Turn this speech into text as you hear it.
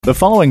The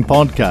following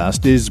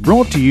podcast is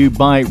brought to you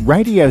by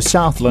Radio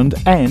Southland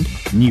and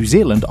New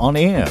Zealand On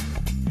Air.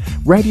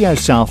 Radio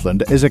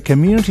Southland is a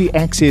community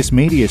access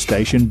media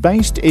station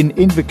based in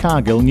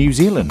Invercargill, New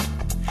Zealand.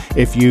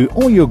 If you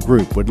or your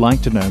group would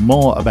like to know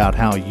more about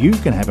how you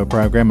can have a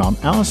program on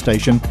our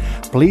station,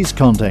 please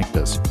contact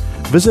us.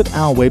 Visit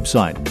our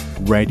website,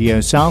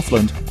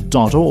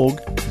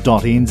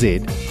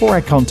 radiosouthland.org.nz, for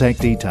our contact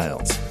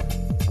details.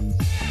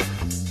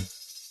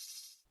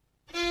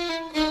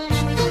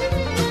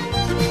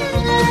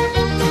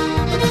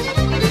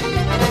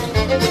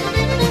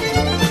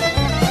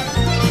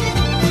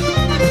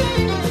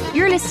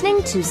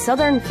 To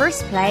Southern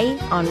First Play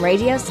on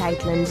Radio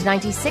Southland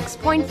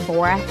 96.4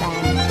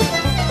 FM.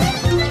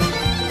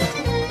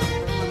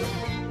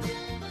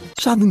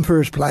 Southern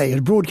First Play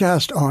is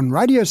broadcast on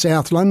Radio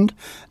Southland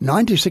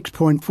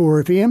 96.4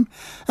 FM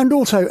and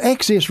also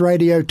Access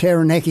Radio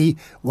Taranaki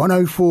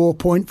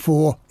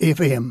 104.4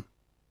 FM.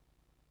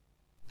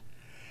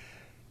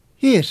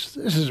 Yes,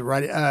 this is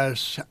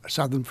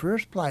Southern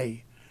First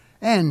Play,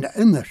 and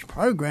in this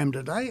program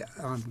today,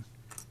 I'm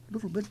a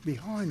little bit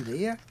behind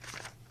there.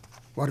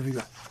 What have we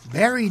got?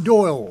 Barry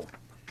Doyle,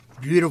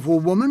 Beautiful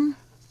Woman,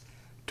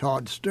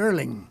 Todd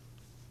Sterling,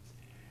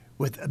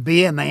 with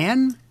Beer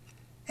Man,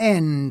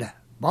 and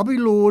Bobby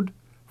Lord,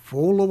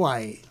 Fall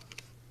Away.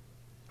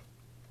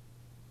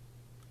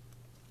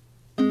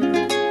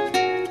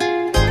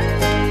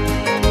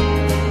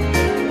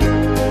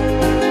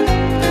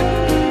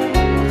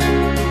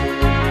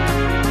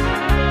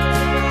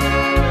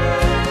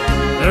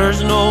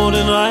 There's no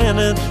denying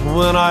it,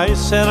 when I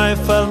said I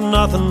felt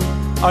nothing,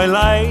 I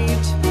lied.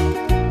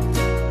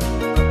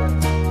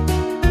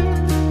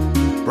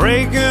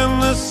 Breaking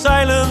the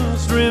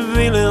silence,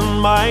 revealing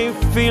my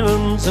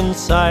feelings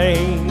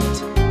inside.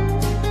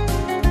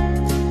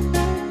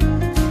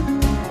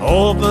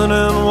 Open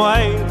and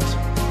wide,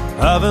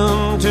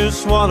 having to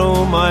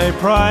swallow my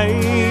pride.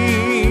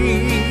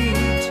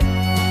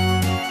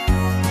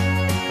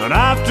 And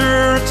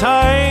after a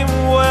time,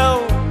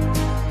 well,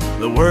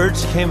 the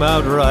words came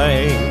out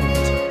right.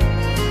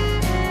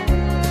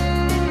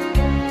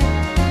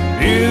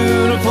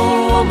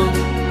 Beautiful woman,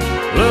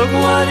 look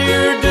what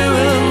you're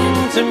doing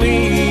to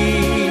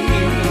me.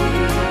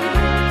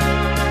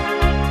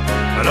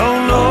 I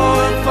don't know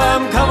if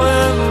I'm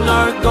coming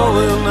or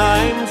going,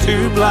 I'm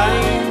too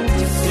blind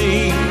to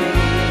see.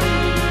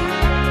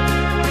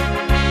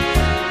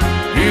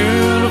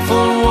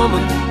 Beautiful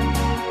woman,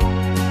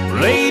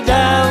 lay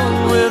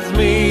down with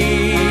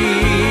me,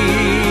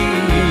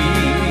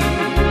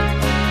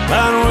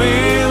 and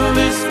we'll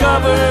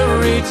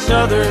discover each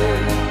other,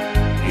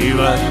 you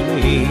and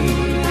me.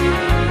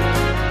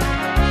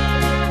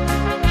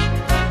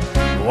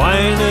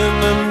 Wining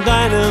and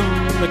dining,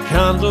 the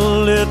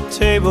candlelit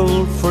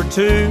table for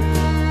two.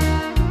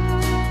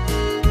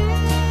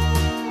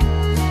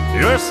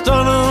 You're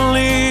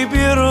stunningly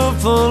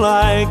beautiful,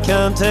 I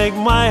can't take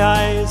my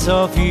eyes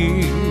off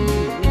you.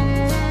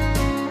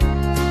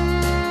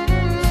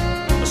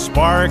 A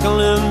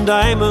sparkling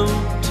diamond,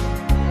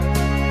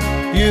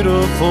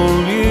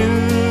 beautiful you.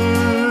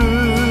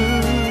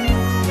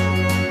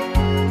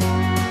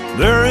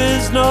 There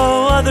is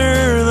no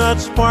other that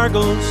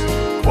sparkles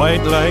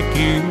quite like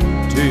you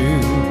do.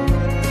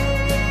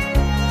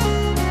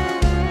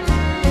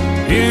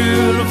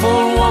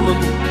 Beautiful woman,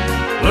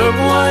 look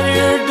what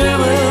you're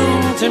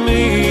doing to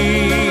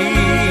me.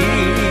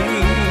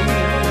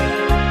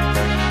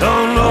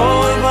 Don't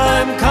know if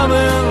I'm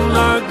coming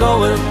or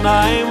going,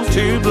 I'm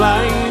too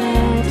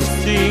blind to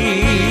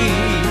see.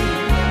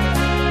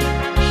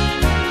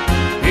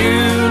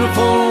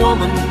 Beautiful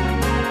woman,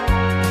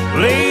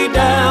 lay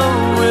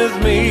down with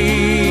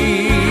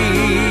me,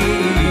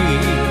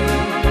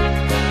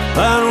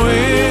 and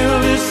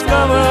we'll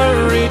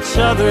discover each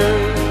other,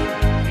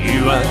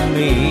 you and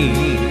me.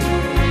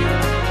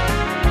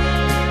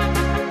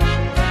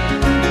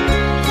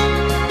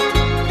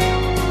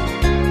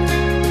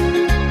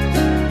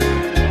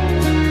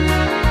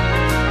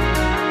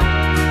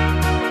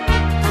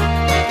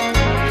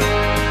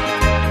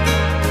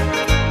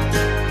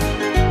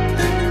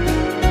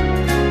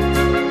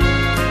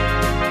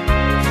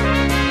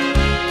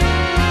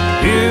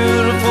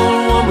 Beautiful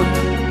woman,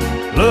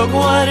 look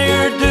what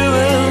you're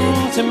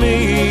doing to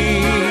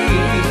me.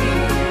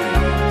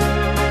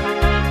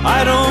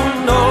 I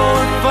don't know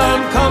if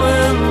I'm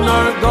coming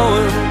or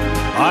going,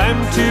 I'm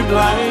too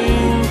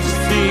blind to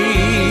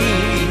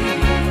see.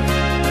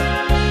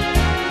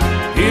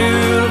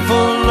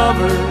 Beautiful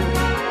lover,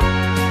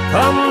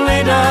 come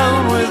lay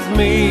down with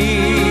me,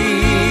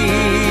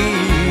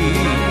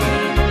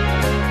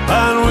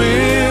 and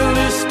we'll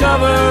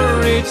discover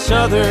each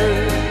other,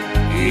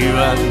 you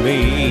and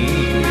me.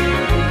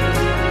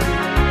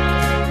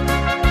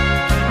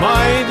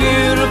 My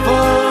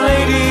beautiful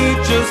lady,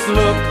 just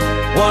look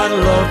what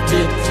love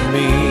did to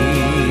me.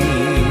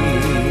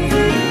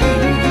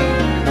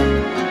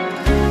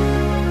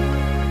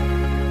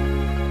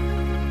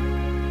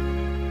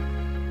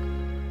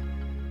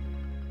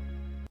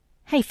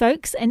 Hey G'day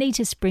folks,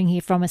 Anita Spring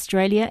here from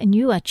Australia, and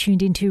you are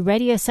tuned into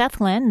Radio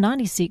Southland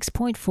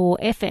 96.4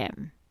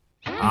 FM.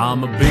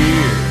 I'm a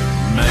beer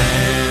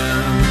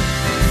man.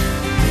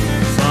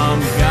 Some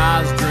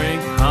guys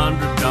drink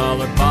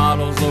 $100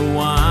 bottles of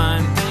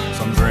wine.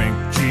 Some drink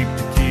cheap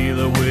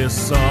tequila with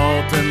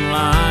salt and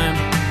lime.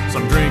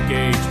 Some drink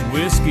aged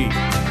whiskey,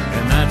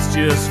 and that's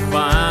just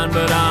fine.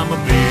 But I'm a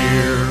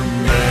beer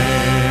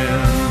man.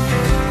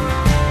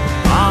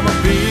 I'm a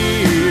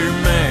beer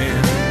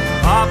man.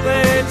 Pop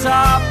a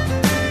top,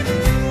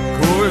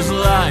 Coors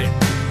Light,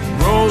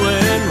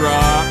 Rollin'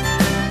 Rock,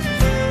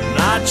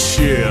 Night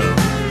Shift,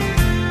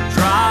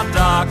 Dry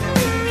Dock,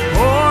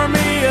 pour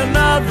me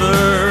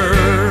another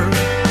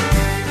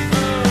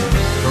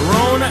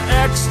Corona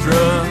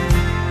Extra,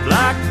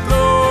 Black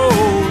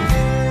Gold,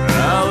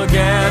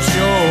 Allagash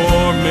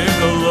or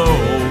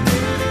Michelob.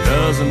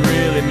 Doesn't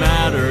really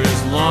matter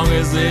as long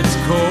as it's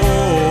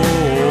cold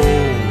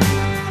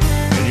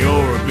and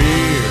you're a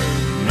beer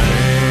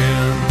man.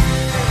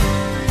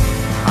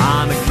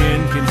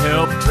 Heineken can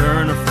help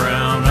turn a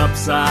frown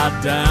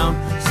upside down.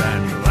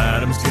 Samuel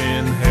Adams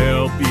can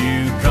help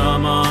you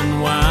come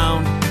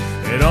unwound.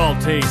 It all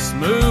tastes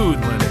smooth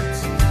when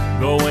it's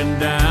going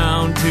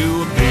down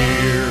to a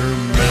beer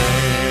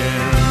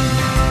man.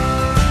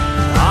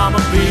 I'm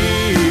a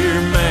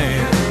beer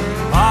man.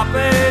 Pop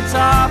a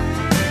top,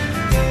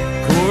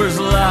 Coors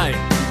Light,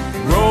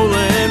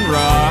 Rollin'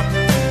 Rock,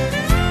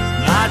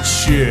 Night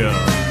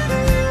Shift,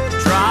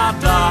 Dry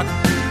Dock,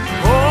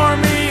 pour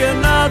me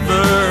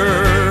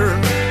another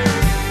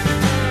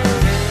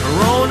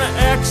Corona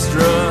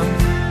Extra,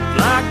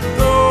 Black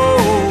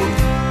Gold,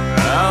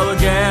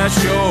 Allagash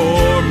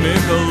or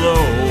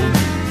Michelob.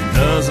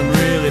 Doesn't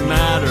really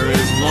matter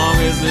as long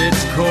as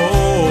it's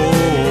cold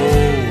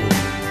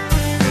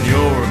and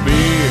you're a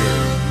beer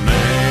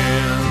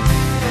man.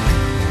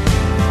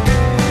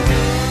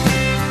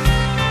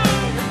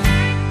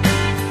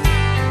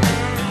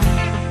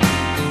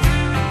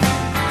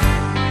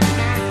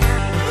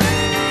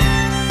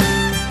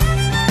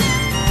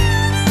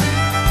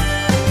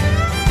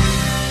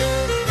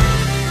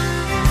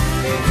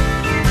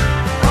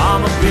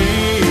 I'm a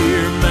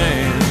beer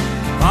man.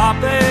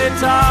 Pop a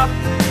top,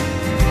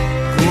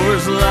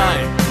 Coors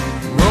Light,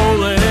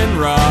 Rollin'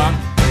 Rock,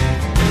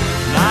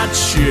 Night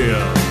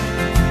Shift,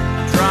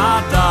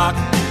 Dry Dock,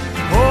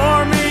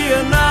 pour me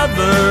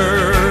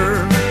another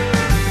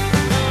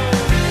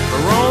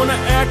Corona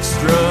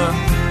Extra,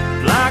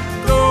 Black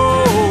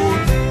Gold,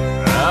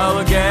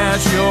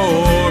 Allagash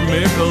or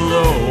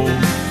Michelob.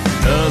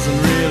 Doesn't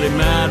really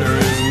matter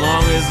as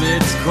long as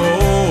it's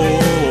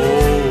cold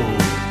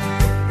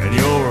and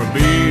you're a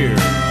beer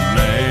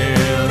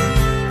man.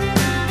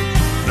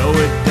 No,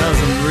 it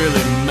doesn't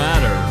really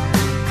matter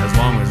as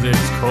long as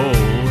it's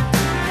cold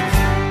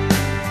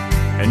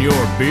and you're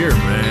a beer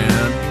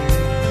man.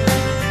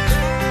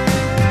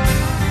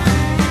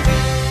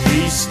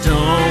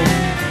 Keystone,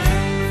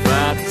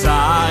 Flat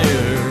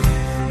Tire,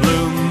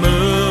 Blue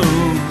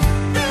Moon,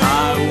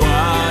 High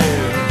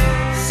Wire,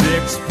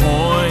 6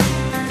 Point,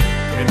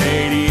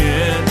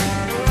 Canadian,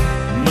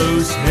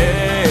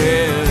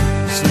 Moosehead,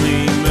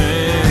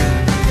 Sleeman,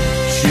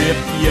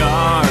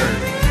 Shipyard,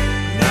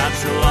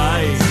 Natural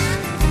Ice,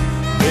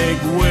 Big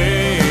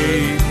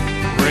Wave,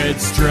 Red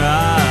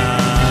Stripe.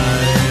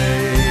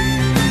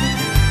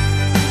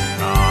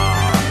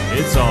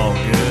 It's all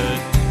good.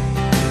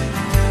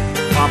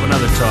 Pop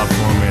another top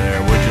for me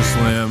there, would you,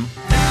 Slim?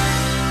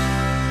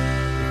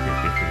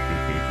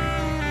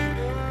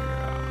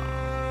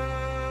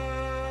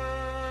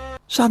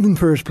 Southern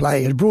First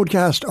Play is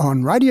broadcast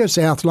on Radio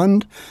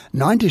Southland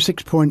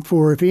 96.4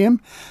 FM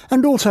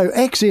and also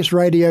Access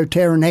Radio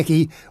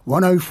Taranaki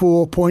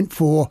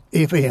 104.4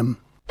 FM.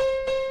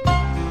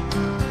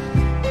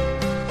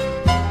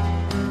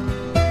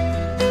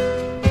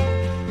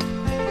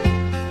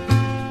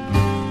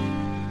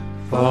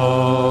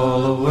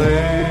 Fall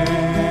away,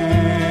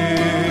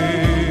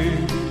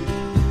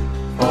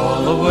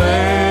 fall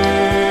away.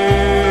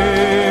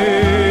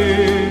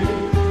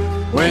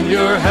 When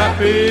you're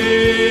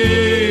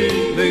happy,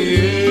 the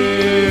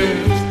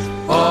years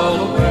fall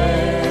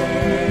away.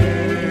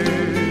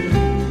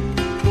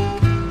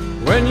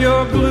 When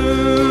you're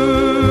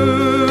blue,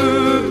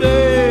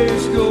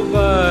 days go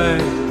by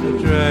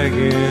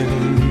a-dragging.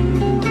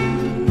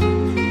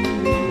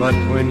 But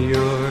when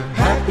you're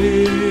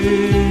happy,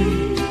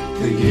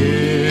 the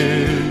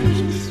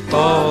years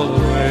fall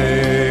away.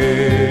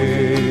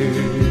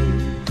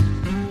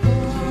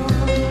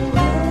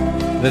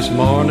 This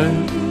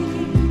morning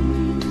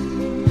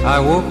I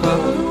woke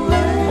up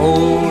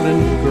old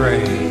and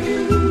gray,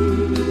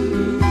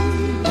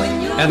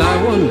 and I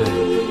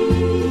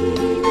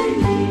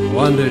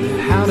wondered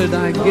how did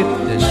I get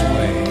this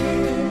way?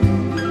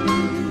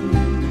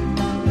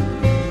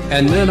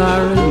 And then I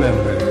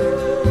remembered,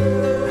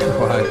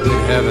 why,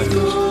 good heavens,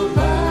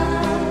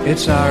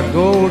 it's our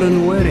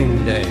golden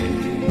wedding day.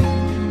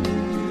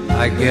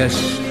 I guess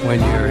when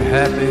you're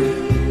happy,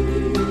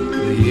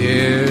 the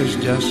years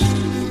just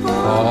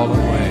fall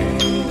away.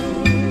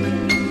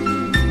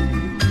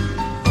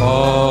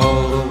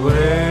 Fall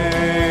away.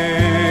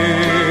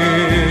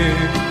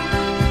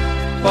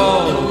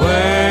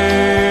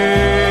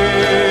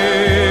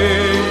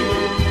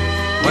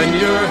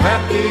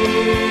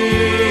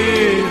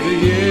 happy, the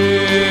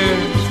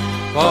years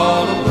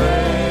fall away.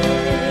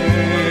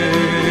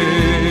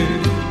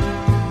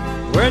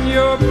 When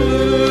your blue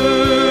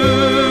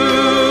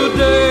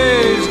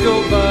days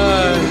go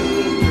by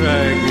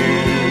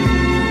dragging,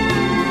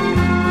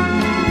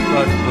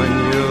 but when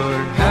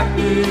you're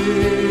happy,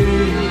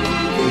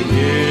 the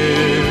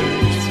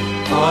years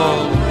fall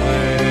away.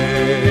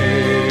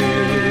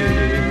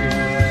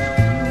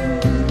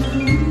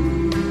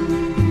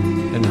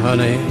 And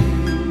honey,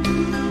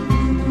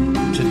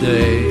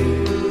 today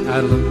I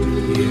looked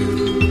at you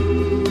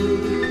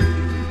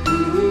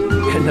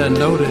and I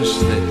noticed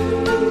that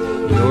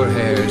your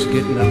hair's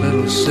getting a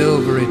little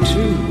silvery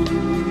too.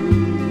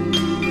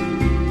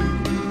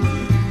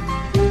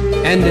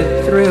 And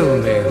it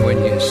thrilled me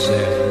when you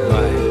said,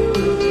 why,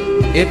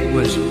 it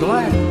was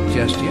black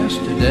just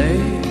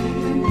yesterday.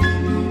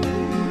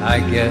 I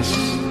guess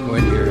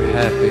when you're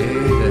happy,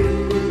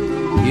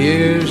 the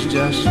years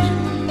just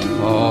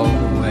fall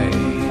away.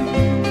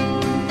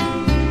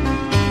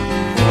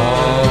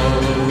 Fall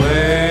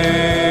away.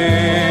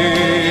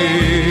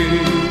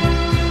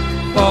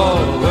 Fall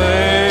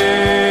away.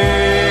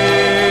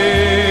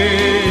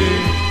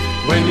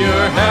 When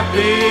you're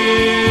happy,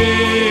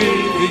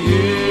 the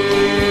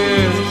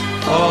years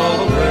fall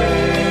away.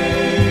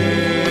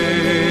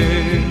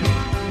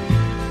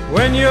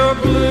 When you're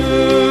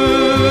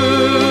blue,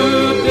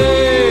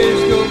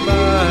 days go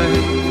by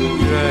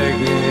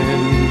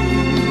dragging.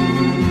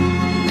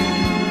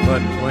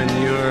 But when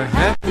you're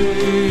happy,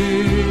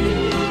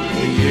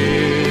 the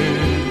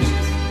years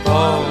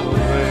fall away.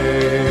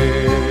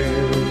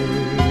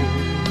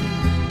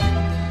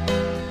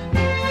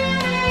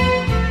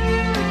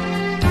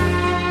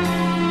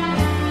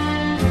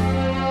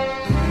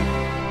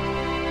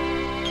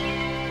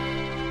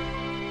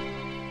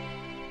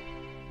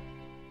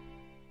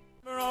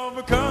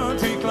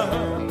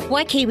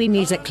 Kiwi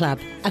Music Club,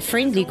 a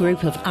friendly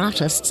group of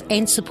artists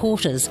and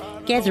supporters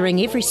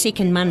gathering every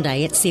second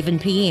Monday at 7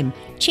 p.m.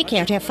 Check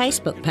out our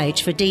Facebook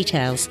page for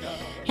details.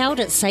 Held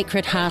at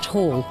Sacred Heart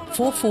Hall,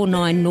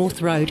 449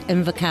 North Road,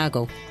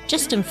 Invercargill,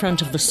 just in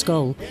front of the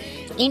school.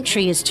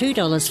 Entry is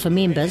 $2 for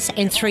members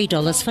and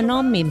 $3 for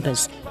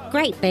non-members.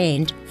 Great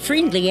band,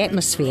 friendly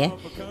atmosphere.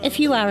 If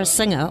you are a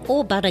singer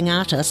or budding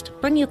artist,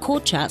 bring your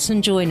chord charts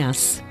and join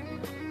us.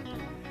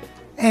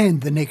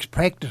 And the next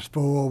practice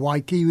for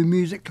Waikiwi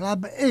Music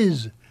Club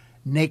is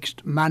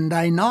next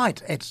Monday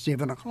night at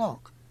 7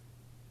 o'clock.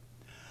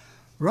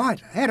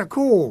 Right, had a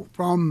call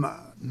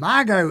from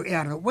Margot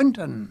out at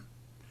Winton.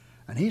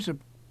 And here's a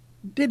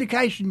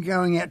dedication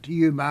going out to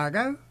you,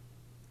 Margot.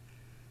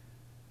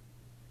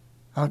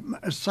 I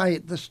must say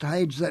at this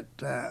stage that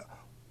the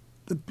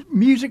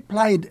music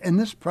played in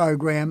this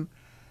program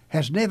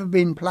has never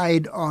been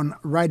played on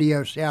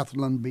Radio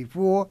Southland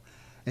before.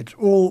 It's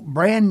all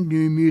brand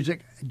new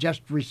music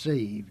just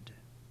received.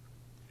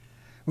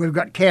 We've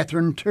got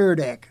Catherine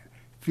Turdak,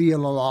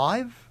 Feel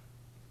Alive,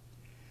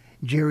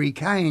 Jerry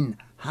Kane,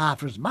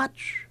 Half as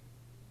Much,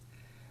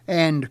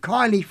 and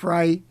Kylie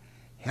Frey,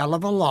 Hell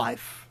of a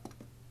Life.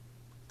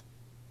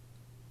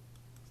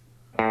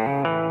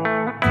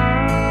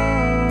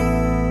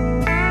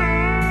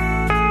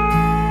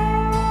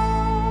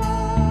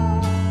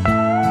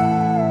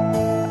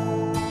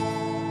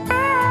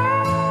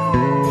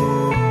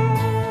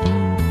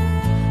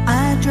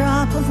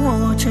 Of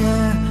water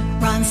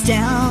runs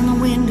down the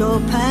window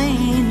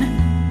pane.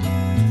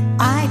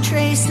 I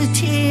trace the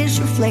tears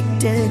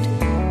reflected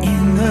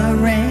in the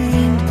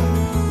rain.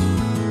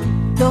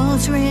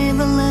 Those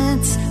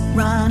rivulets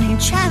running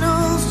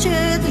channels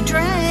to the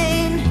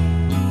drain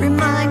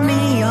remind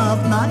me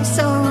of my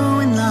sorrow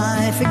in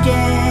life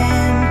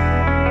again.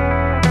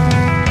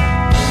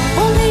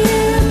 Only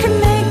you can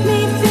make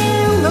me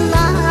feel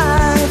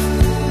alive.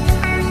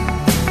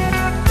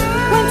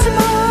 When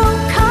tomorrow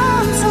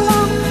comes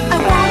along, I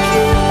want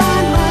you by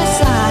my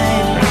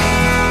side.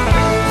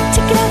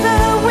 Together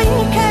we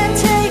can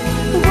take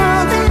the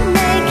world and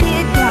make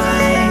it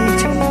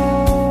right.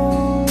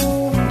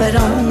 But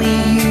only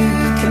you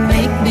can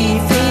make me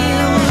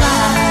feel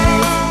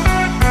alive.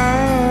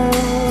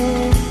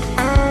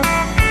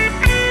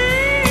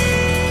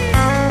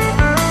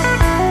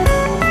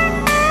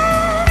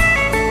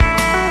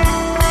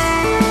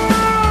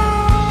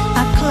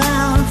 A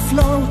cloud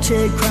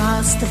floated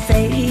across the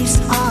face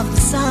of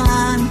the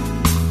sun.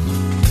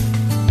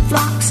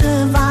 Flocks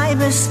of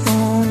ibis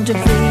formed to be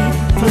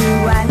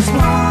flew as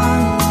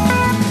one.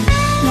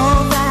 Know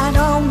that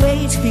I'll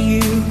wait for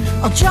you,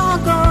 I'll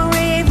jog or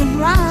even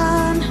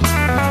run.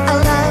 Our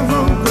love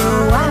will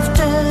grow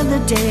after the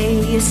day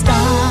is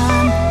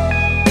done.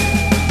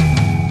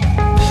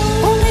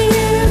 Only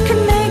you can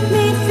make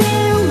me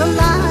feel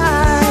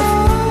alive.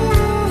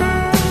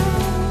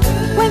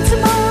 When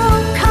tomorrow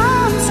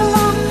comes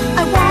along,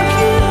 I want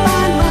you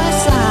by my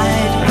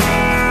side.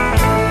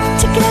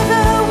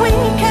 Together we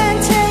can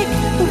take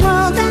the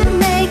world and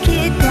make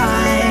it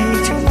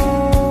right.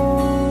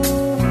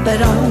 But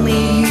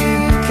only you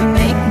can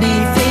make me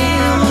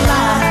feel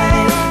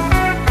alive.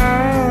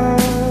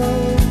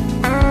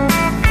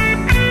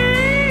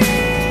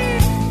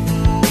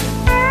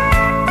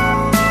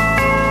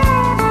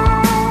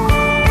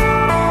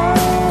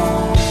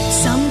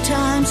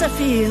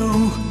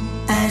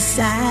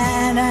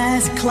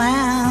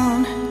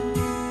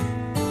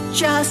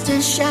 just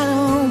a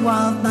shadow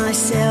of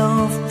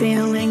myself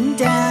feeling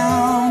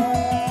down.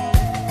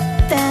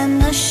 Then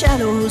the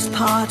shadows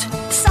part,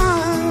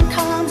 sun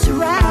comes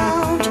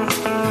around.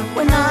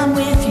 When I'm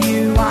with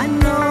you, I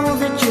know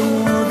that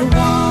you're the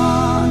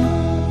one.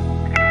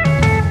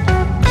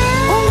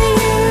 Only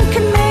you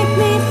can make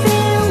me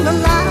feel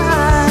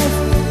alive.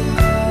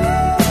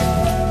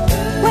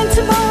 When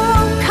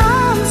tomorrow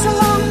comes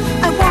along,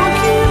 I want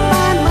you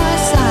by my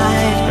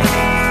side.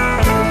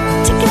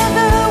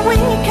 Together we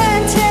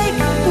can take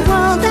the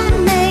world and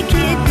make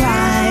it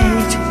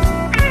right.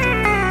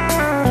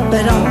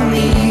 But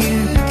only you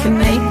can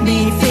make me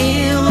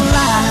feel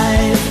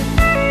alive.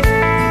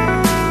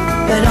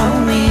 But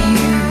only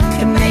you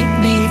can make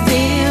me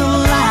feel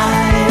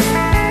alive.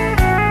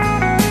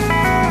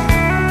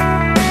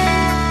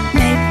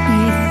 Make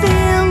me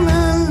feel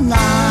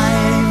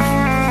alive.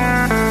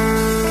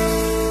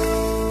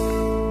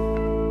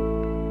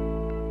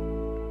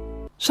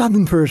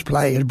 Southern First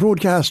Play is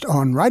broadcast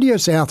on Radio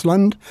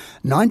Southland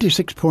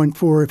 96.4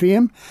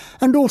 FM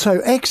and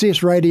also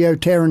Access Radio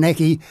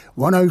Taranaki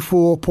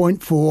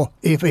 104.4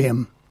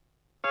 FM.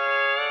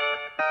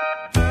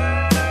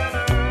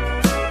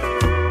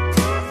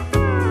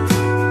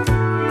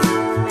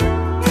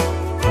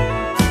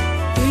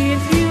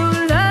 If you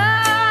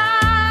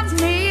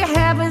loved me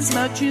half as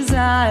much as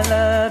I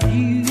love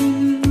you,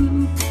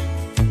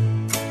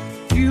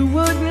 you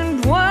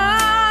wouldn't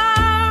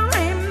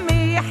worry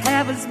me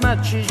half as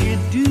much as you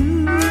do.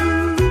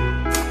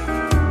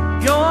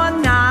 You're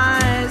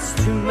nice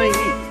to me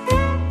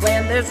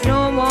when there's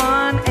no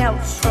one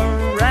else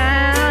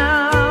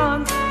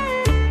around.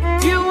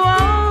 You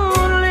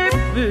only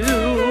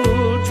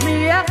build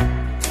me up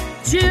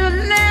to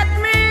let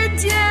me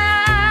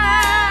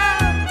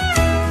down.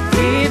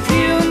 If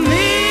you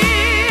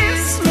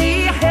miss me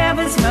half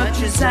as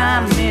much as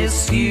I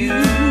miss you,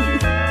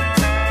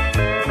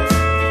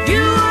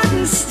 you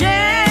wouldn't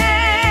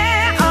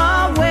stay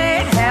away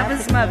half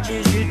as much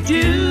as you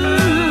do.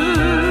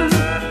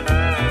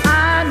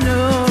 I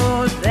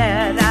know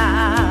that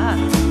I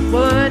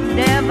would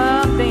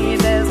never be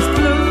this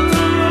blue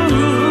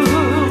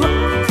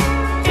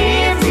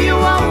if you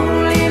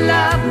only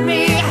loved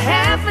me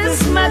half as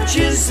much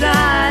as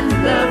I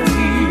love you.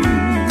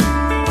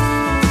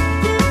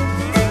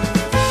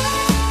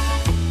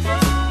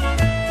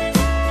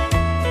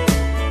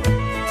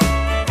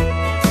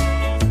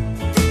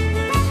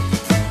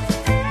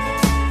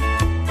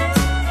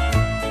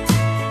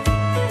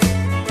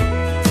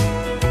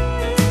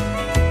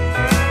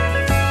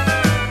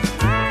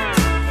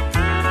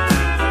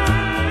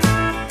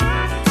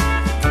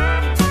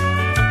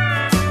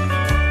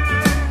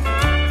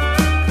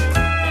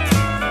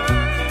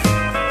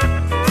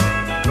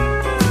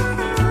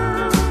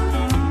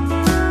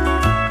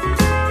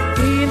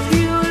 If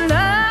you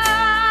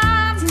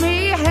loved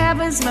me half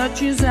as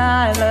much as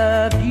I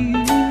love you,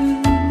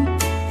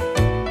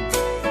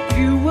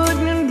 you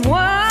wouldn't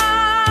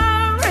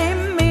worry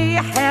me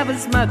half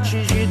as much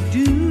as you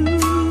do.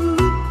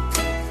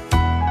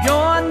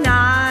 You're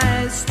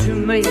nice to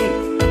me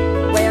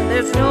when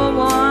there's no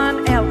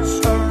one else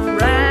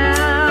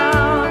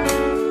around.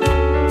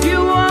 You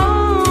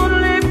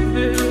only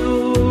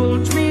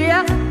build me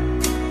up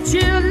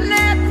to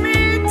let me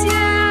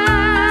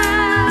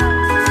down.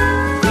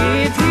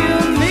 If you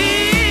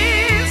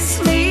miss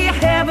me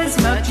half as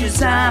much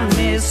as I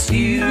miss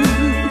you,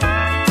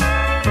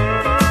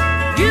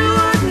 you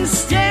wouldn't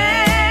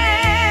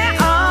stay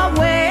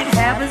away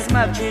half as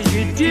much as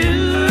you do.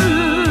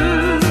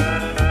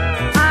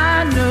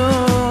 I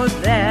know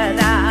that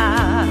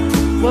I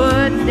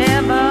would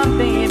never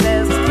be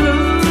this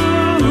blue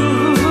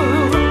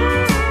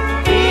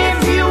if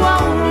you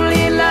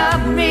only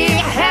loved me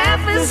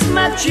half as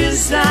much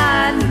as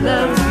I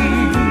love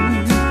you.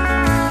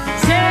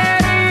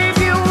 Said if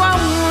you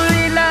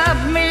only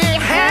loved me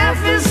half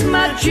as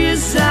much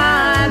as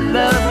I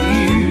love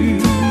you.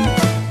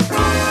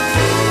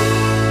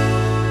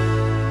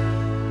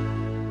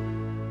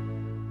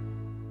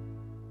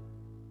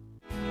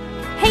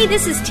 Hey,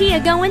 this is Tia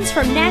Goins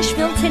from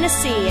Nashville,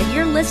 Tennessee, and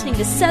you're listening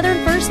to Southern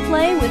First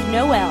Play with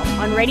Noel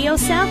on Radio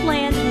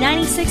Southland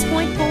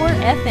 96.4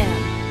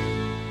 FM.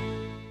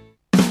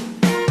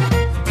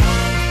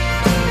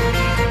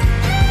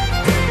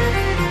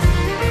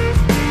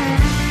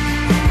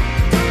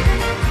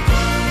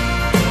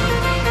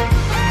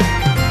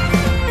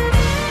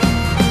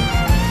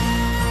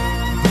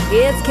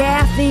 It's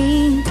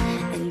caffeine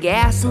and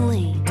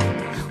gasoline,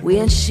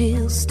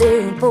 windshield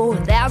staring for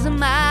 1,000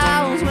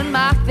 miles. When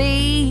my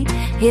feet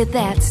hit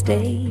that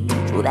stage,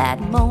 well, that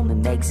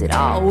moment makes it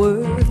all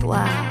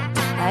worthwhile.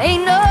 I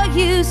ain't no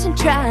use in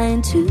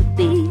trying to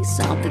be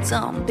something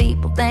some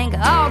people think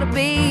I ought to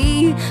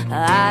be.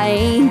 I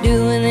ain't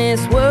doing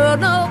this world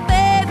no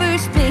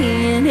favors,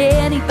 being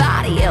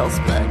anybody else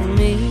but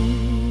me.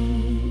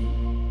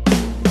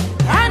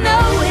 I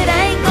know it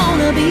ain't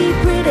gonna be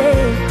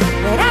pretty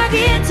when I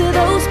get to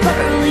those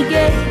pearly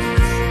gates.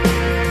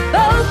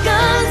 Both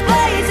guns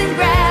blazing,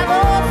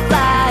 gravel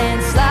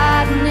flying,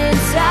 sliding in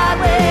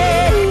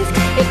sideways.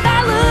 If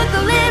I look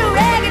a little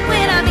ragged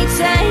when I meet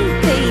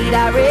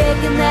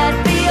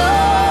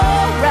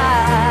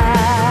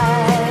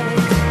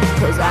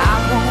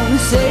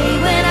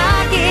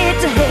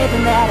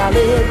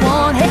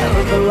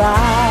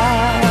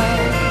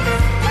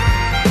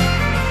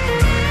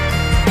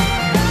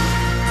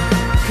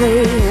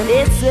playing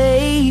it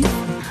safe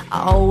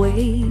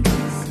always.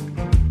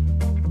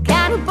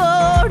 Kinda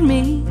bored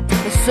me,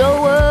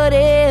 so what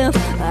if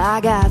I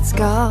got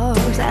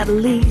scars? At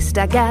least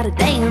I got a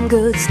damn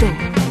good story.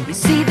 You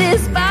see,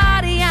 this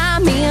body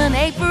I'm in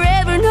ain't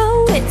forever,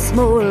 no, it's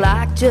more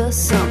like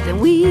just something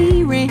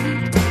we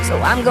rent.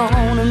 So I'm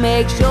gonna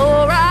make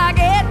sure I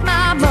get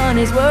my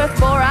money's worth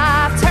before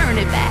I turn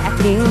it back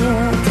in.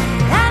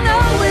 I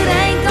know it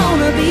ain't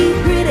gonna be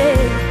pretty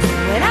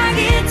when I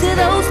get to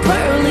those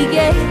pearly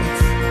gates.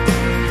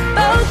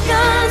 Both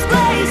guns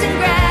blazing,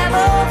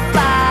 gravel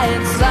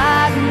flying,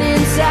 sliding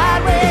in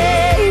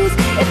sideways.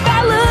 If I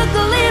look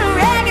a little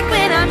ragged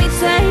when I'm in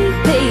St.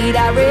 Pete,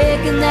 I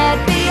reckon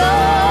that'd be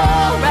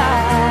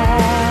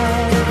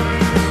alright.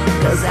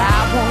 'Cause I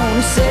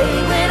wanna say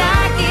when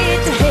I get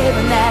to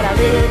heaven that I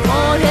live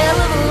one hell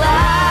of a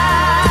life.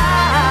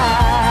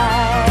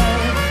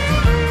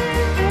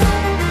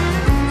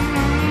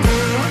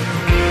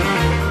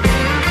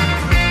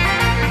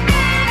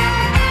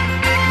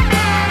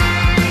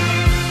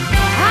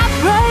 I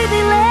pray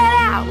they let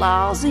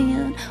outlaws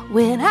in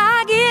when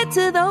I get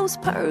to those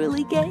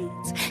pearly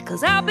gates.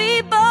 'Cause I'll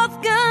be both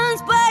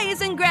guns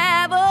blazing,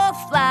 gravel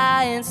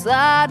flying,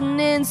 sliding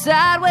in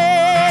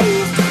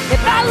sideways.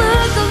 If I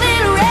look a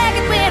little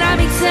ragged when I'm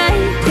in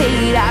St.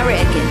 Pete, I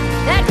reckon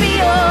that'd be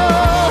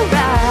alright.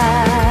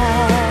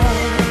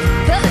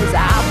 'Cause I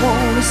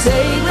wanna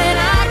say when I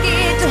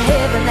get to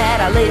heaven that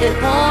I live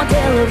one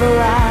hell of a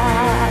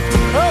life.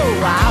 Oh,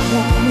 I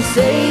wanna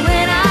say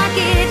when I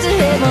get to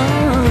heaven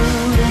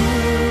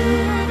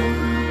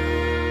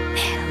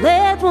that I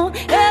live one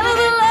hell of a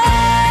life.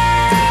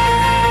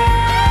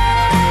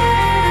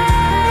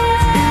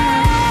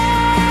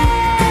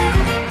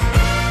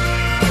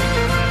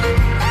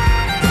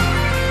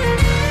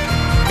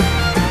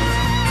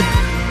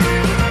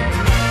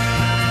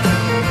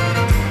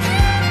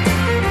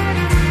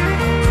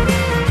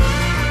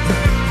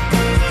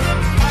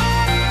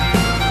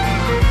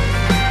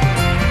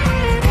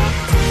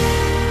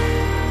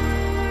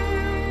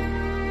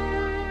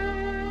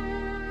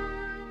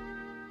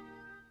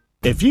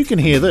 If you can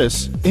hear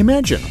this,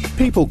 imagine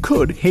people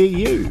could hear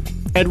you.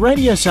 At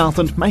Radio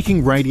Southland,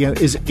 making radio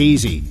is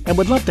easy, and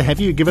we'd love to have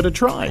you give it a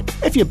try.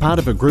 If you're part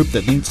of a group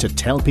that needs to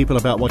tell people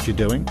about what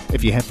you're doing,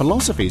 if you have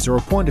philosophies or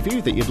a point of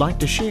view that you'd like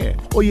to share,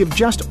 or you've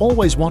just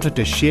always wanted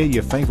to share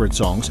your favourite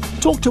songs,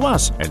 talk to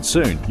us, and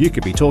soon you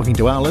could be talking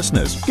to our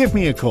listeners. Give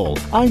me a call.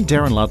 I'm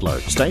Darren Ludlow,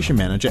 Station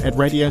Manager at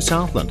Radio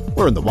Southland.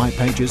 We're in the white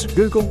pages,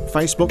 Google,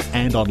 Facebook,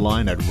 and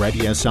online at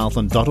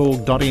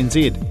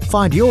radiosouthland.org.nz.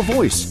 Find your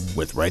voice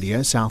with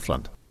Radio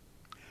Southland.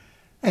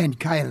 And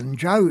Kaylin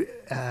Joe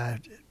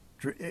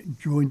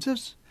joins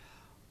us.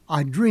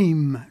 I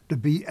Dream to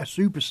Be a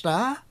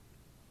Superstar.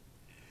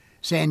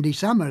 Sandy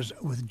Summers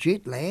with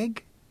Jet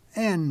Lag.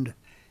 And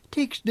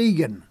Tex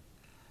Deegan,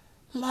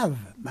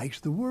 Love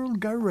Makes the World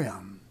Go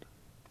Round.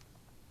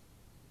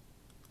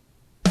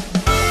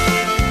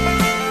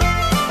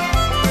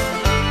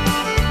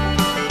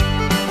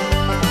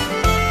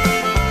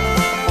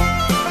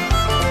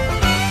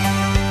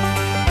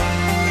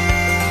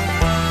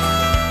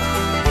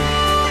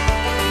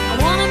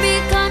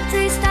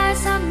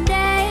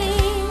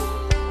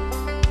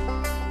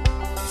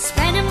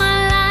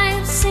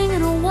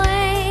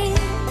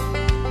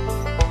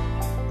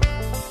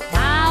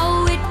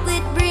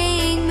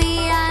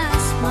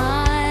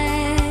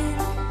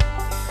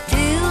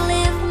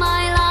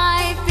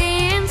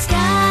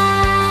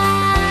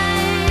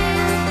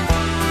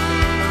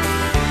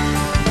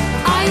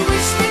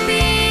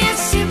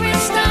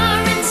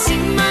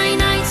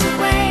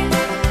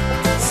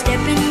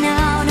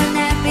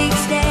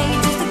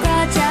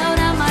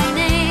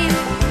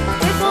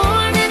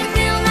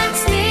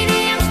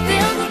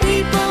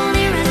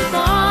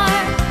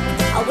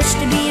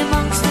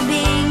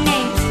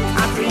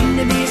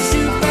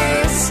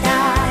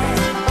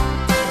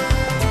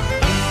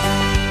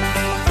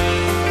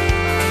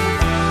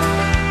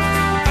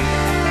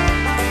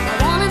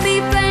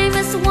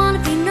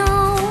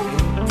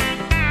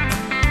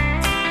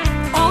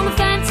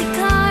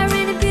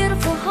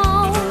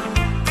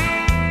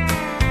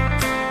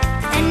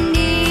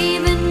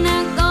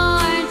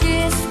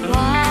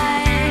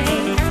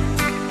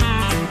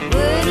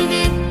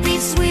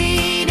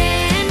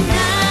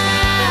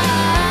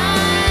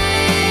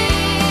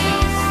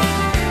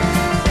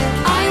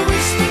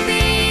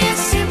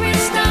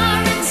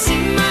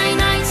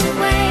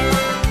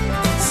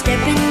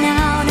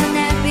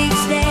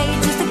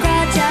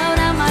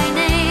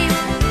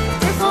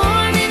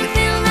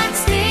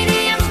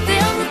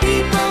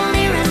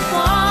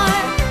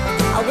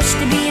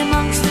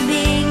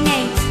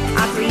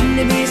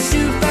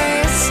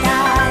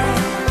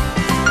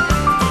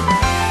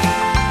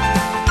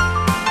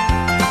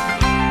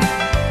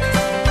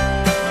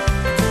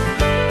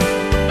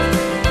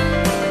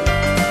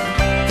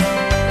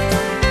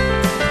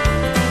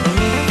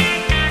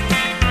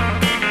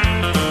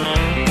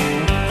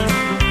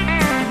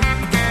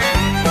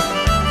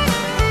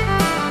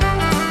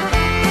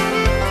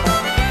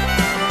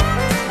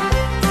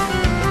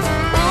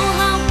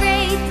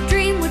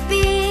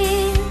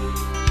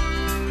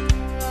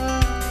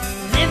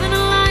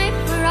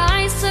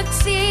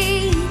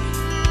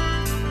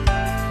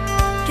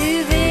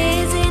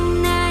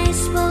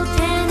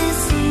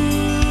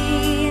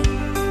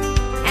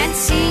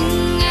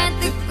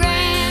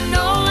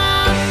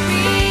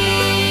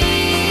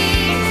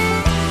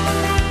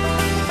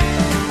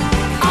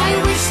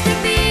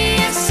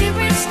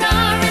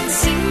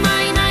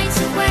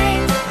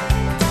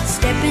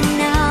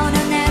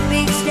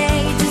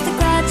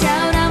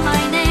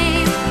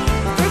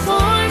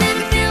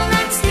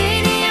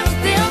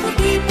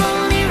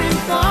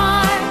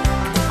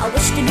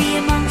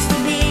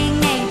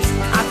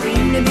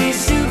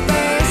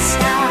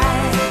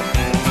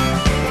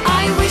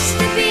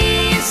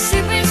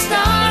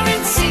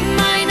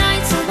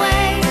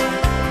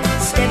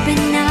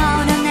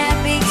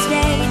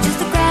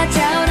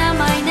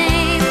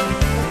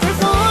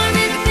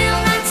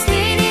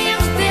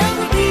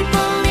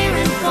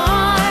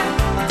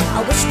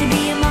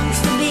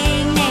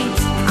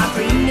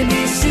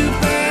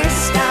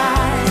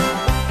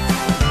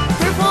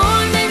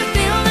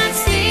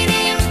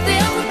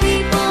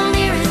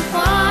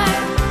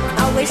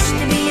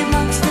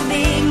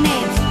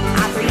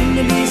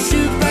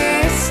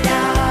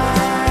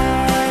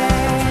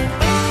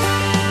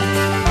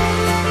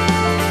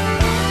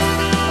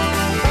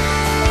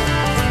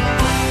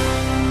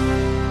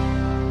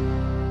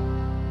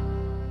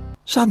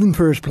 Southern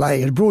First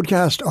Play is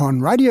broadcast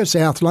on Radio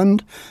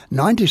Southland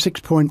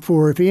 96.4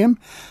 FM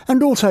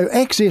and also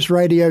Access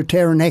Radio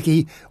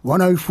Taranaki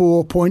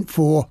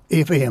 104.4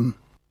 FM.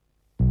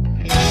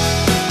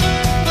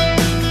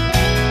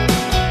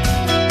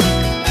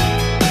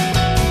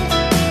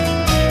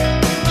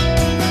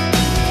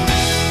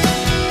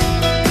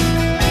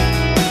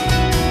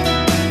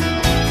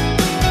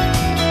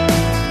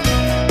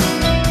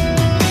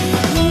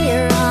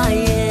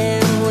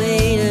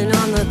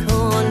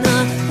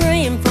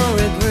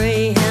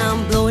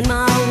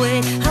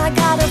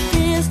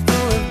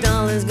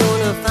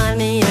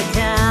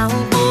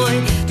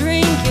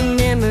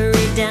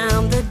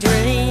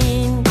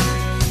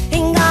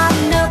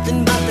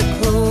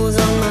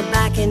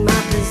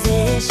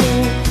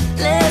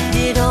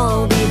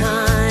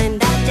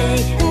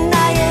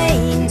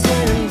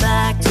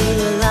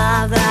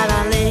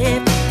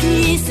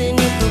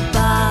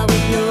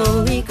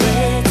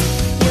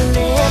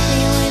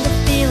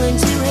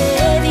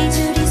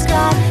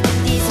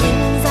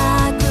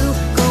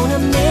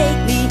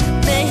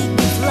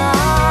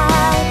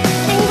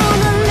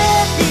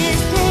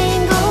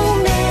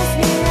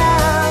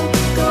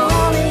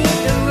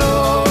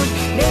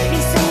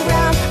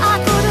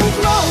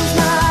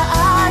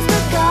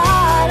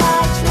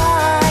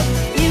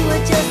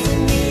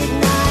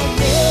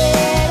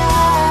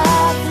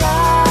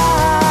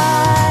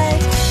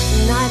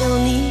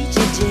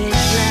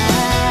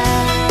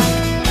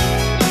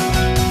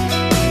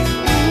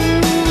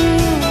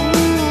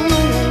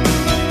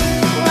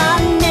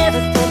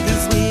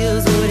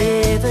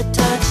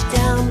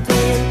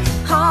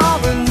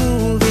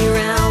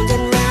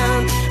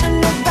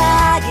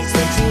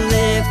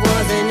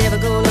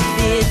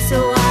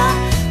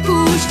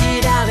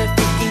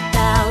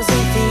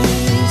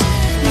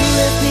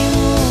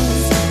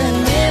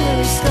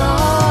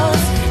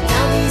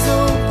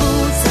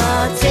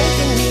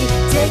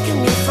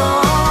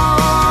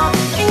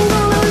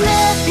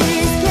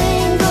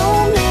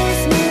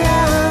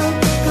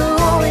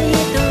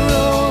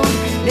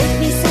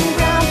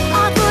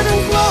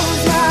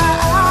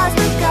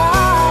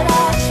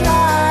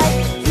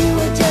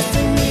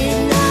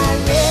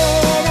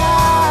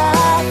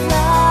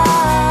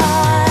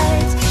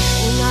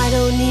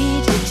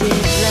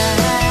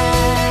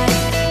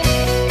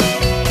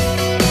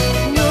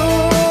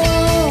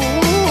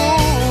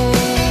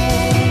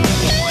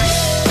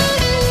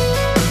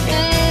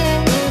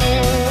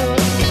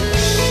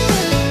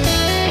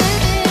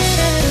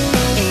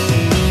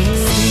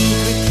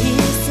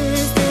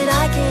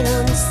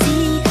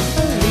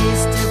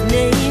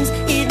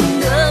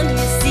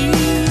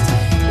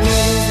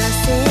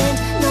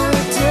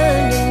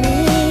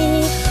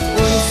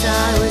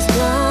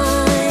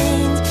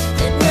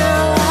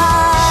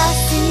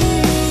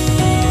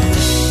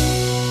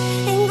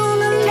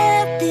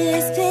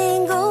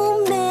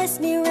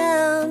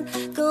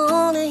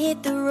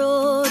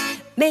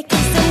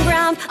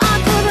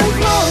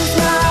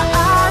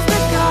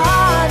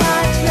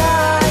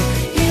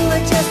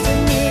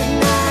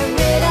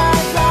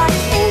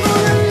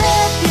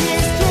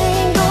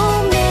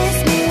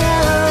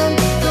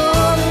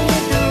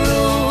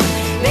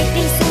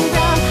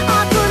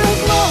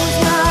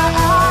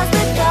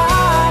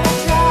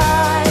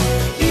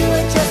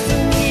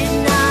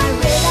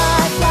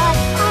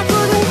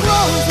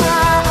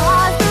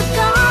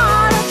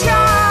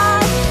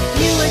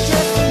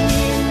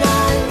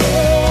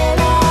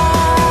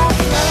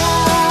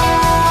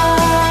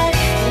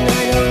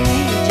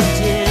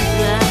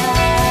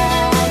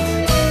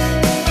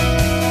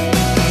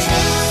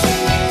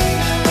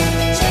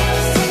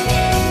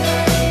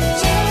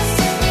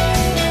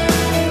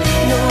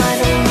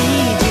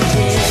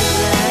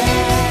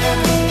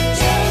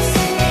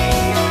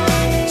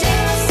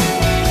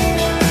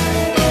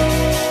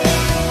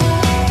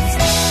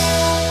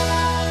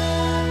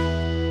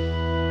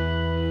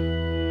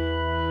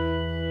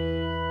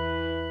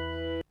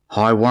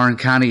 Hi, Warren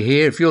Carney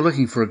here. If you're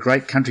looking for a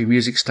great country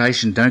music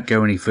station, don't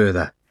go any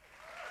further.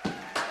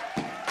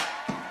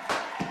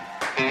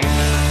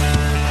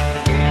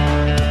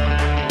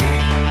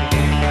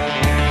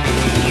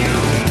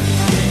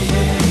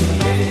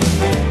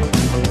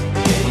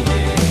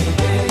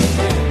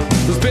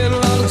 There's been a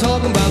lot of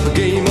talk about the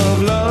game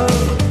of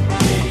love.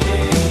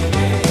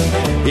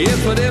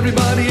 It's what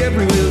everybody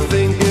everywhere's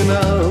thinking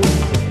of.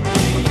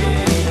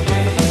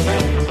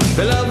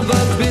 The love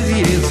as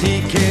busy as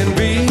he can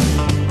be.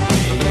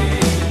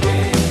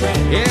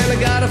 And I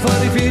got a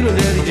funny feeling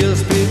that he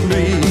just picked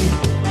me.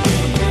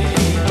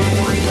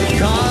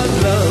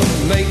 'Cause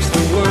love makes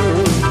the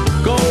world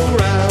go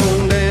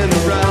round and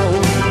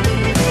around.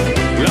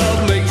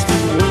 Love makes the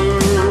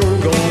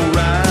world go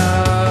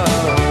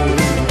round.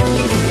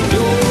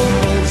 Your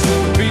pulse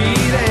will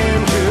beat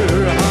and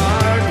your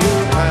heart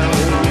will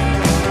pound.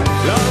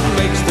 Love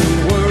makes the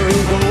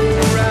world go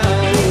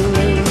round.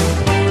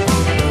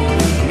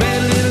 Met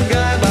a little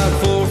guy about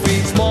 4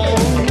 feet small.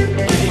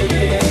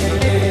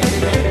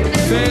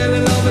 Fell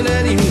in love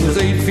and he was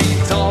 8 feet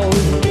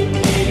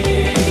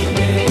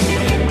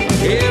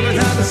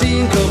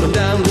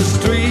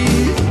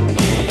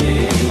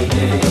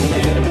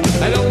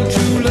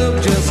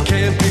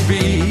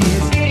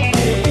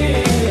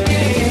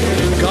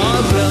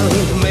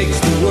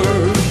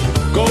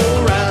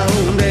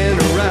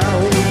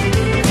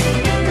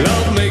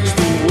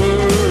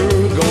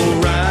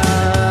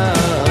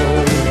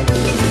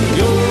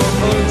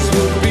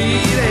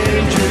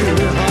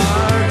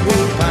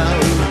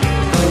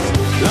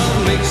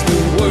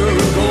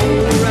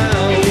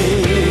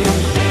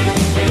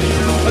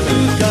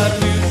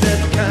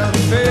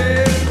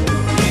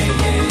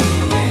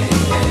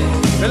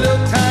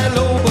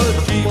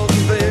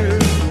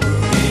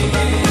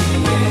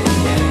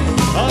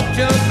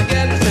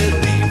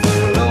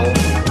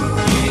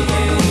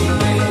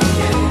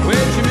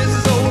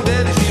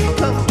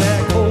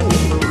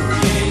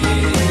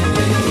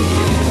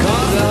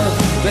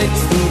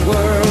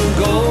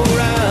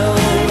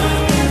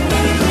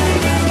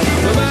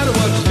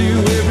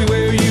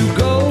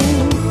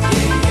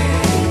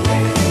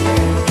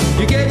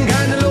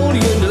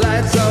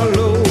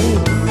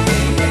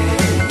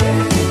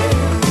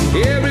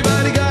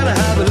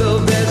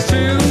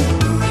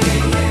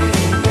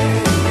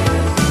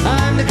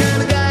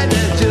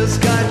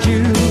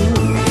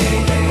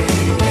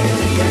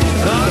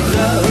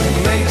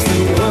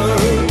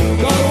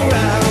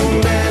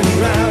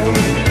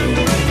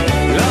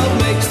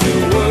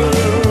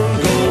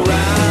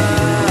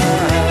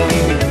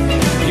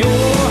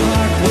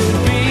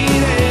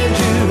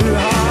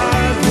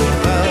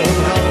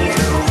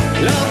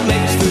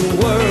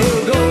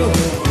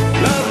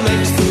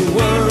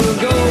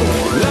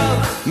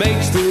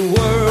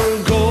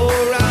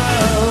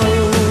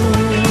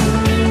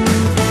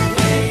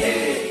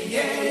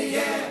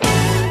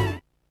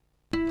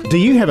Do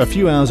you have a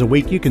few hours a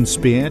week you can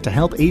spare to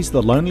help ease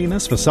the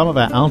loneliness for some of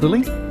our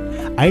elderly?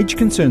 Age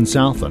Concern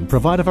Southland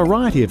provide a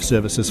variety of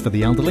services for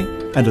the elderly,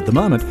 and at the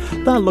moment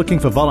they're looking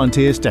for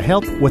volunteers to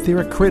help with their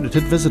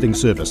accredited visiting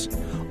service,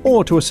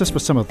 or to assist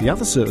with some of the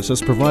other services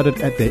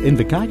provided at their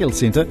Invercargill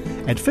Centre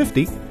at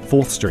 50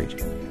 4th Street.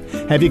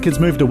 Have your kids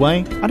moved away?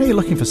 And are you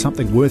looking for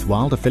something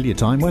worthwhile to fill your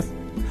time with?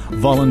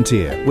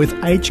 Volunteer with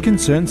Age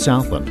Concern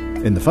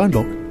Southland in the phone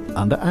book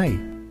under A.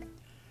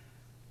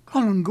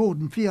 Colin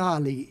Gordon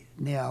Fiali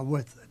now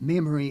with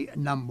Memory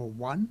Number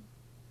 1.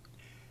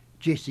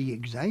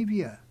 Jesse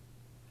Xavier,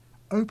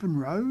 Open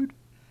Road,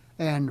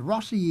 and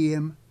Rossi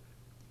M,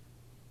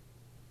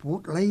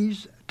 Port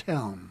Leys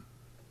Town.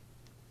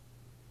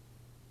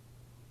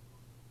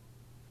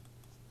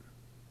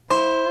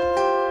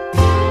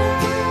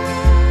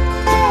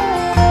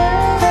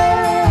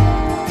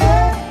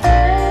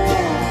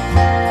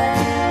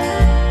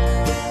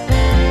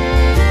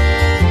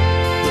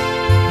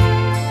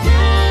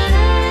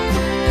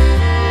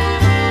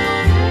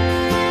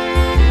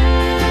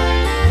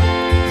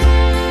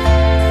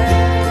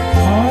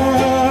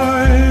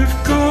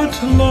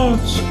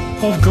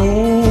 Of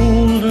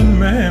golden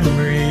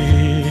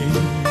memories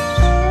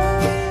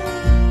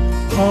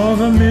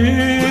of a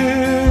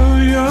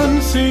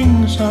million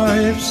things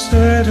I've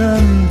said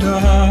and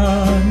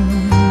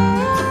done,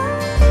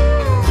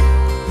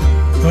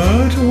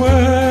 but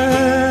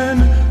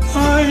when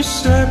I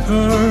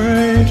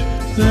separate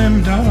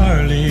them,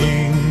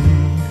 darling,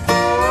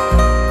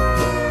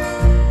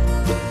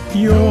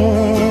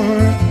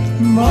 you're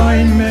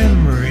my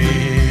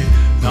memory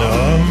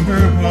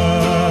number 1.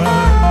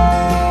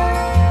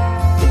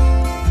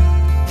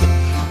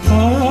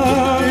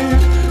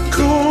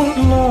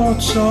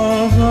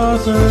 Of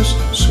others,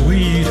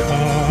 sweetheart,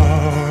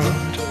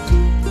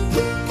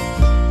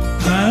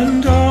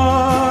 and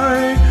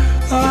I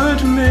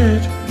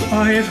admit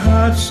I've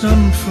had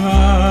some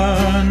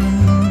fun,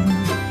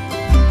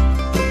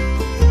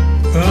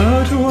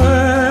 but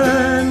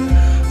when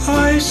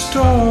I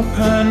stop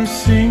and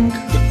think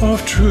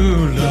of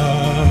true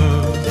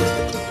love,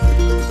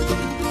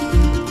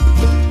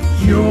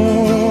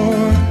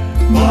 you're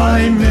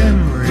my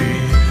memory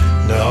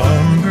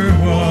number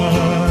 1.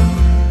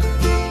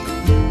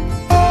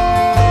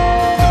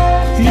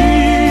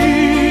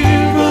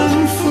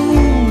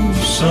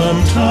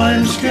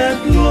 Sometimes get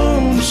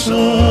lonesome,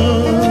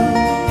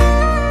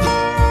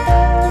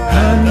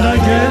 and I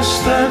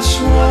guess that's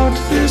what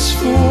this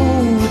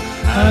fool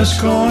has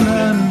gone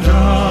and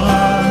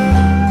done.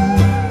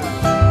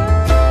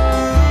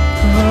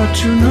 But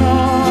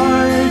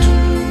tonight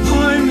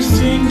I'm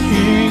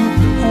thinking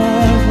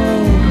of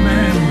old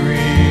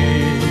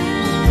memories,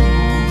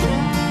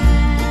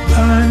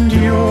 and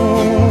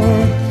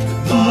you're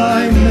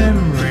my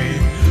memory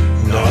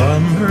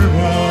number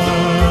 1.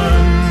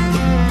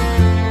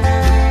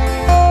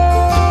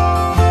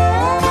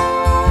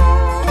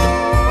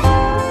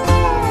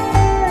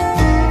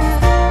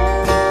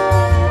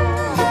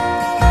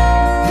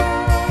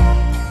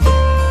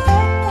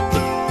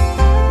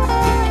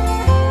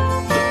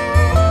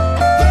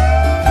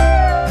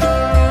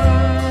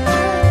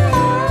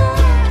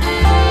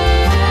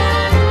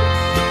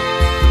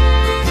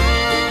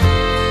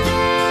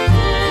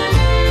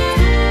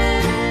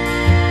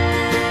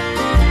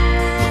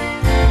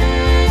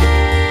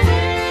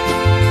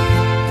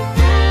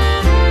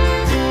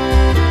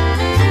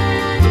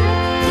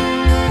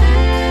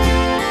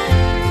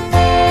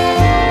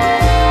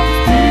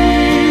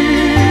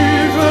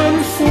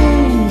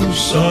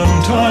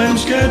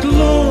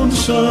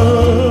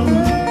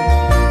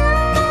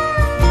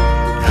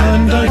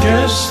 And I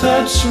guess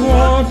that's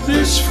what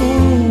this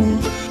fool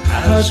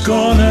has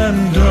gone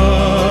and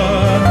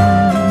done.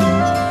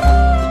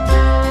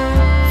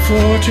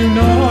 For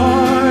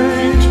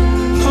tonight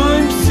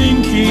I'm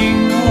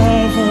thinking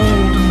of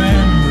old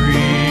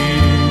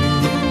memories,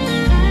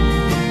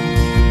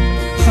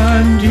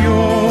 and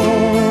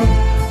you're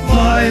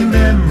my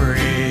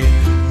memory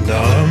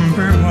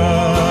number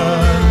 1.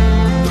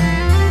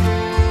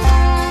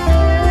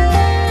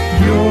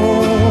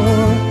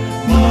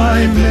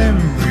 My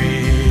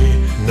memory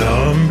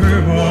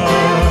number 1.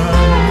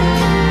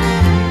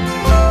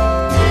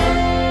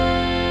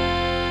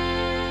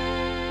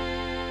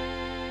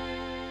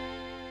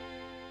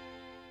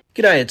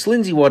 G'day, it's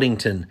Lindsay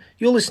Waddington.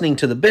 You're listening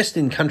to the best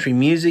in country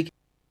music.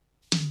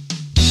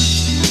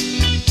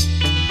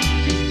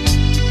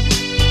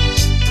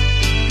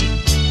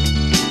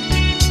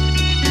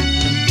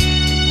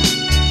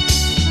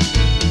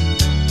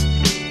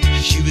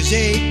 She was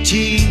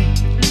 18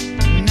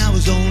 and I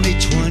was only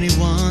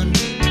 21.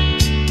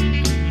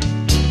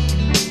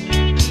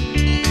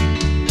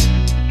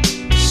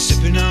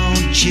 Sipping on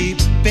cheap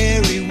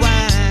berry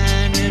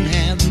wine and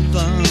having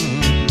fun.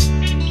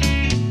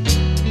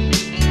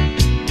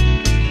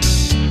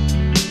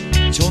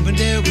 Told me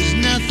there was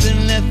nothing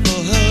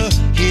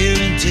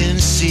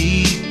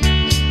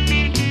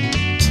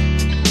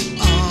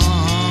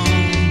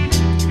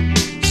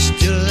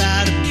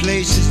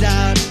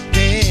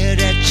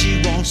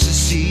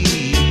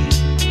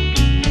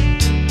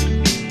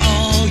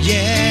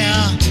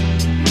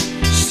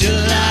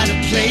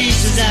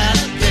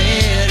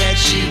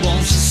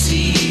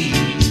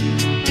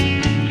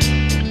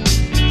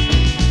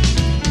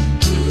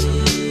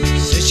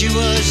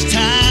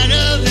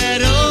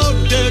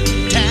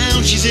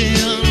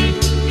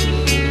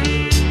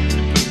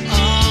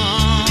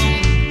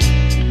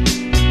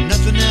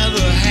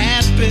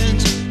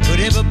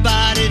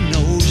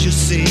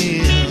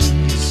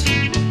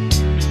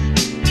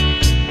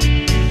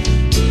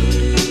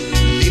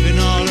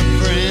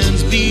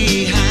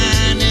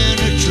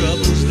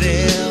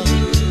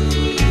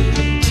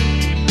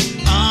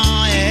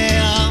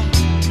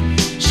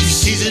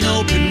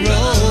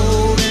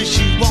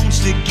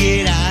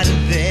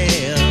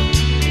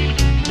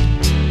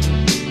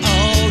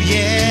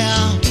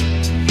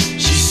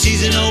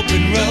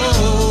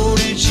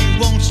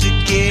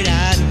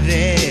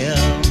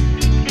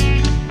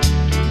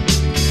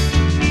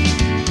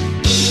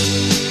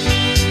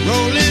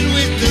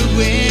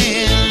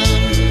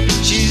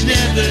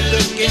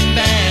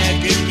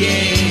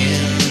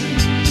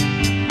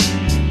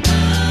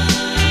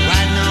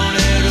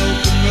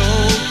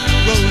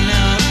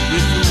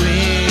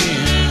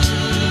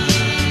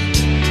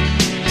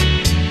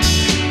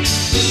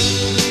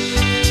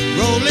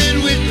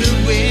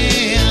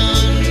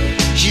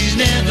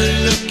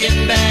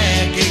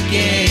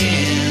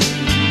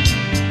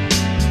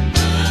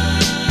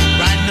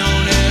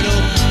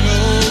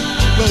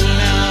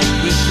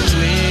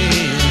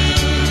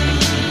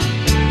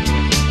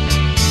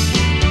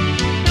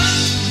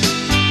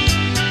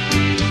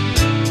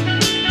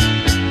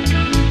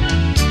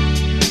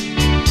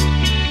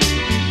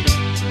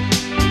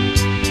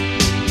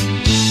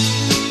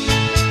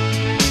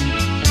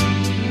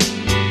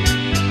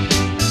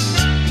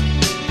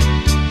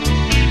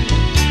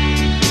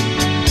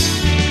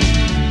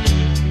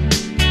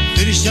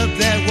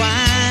of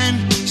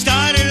wine,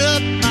 started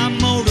up my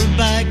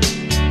motorbike.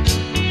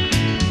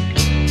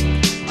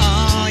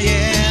 Oh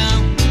yeah,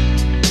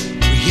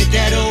 we hit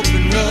that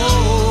open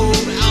road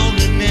on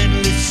an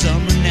endless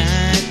summer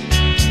night.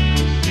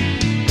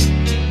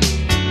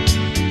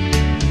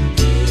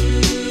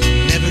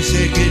 Never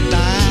said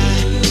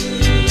goodbye,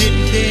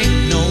 didn't think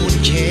no one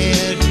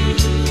cared.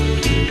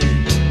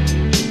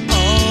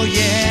 Oh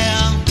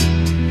yeah,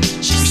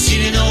 she was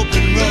seen an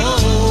open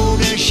road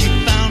and she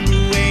found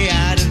her way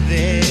out of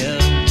there.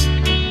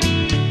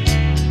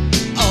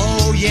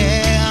 Oh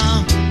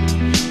yeah,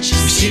 she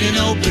was seen an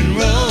open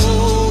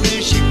road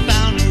and she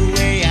found her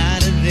way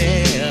out of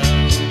there.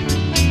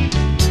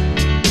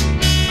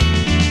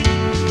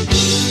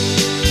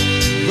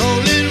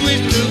 Rolling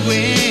with the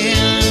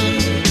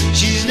wind,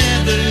 she's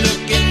never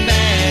looking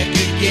back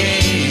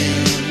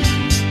again.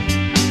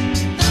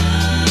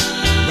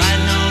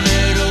 Riding on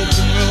that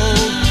open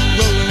road,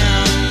 rolling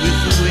out with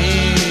the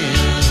wind.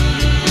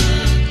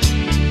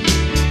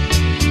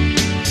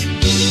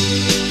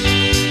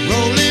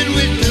 Rolling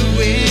with the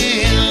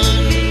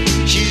wind,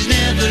 she's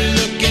never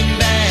looking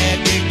back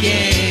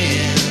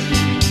again.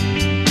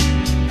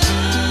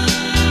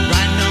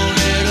 Riding on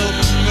that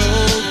open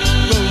road,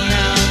 rolling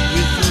out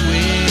with the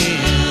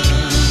wind.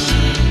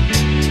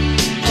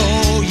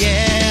 Oh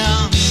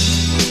yeah,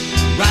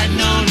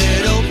 riding on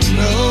that open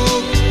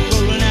road,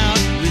 rolling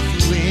out with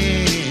the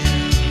wind.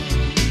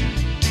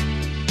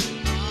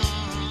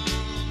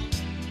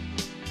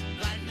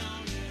 Riding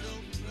on that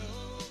open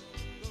road,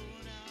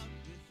 rolling out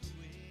with the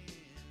wind.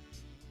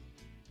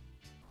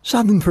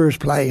 Southern First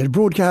Play is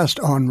broadcast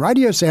on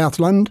Radio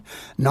Southland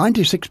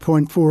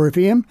 96.4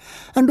 FM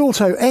and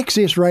also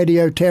Access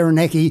Radio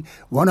Taranaki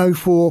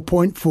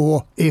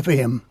 104.4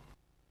 FM.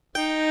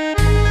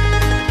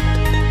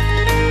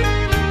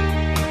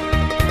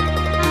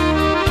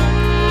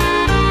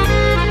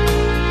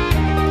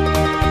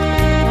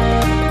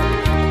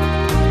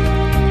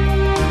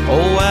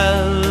 Oh,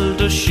 well,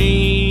 does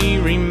she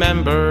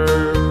remember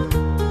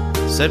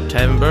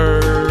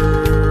September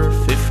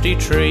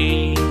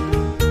 53,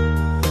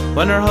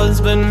 when her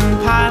husband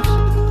Pat,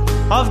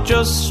 of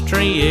just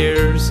 3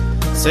 years,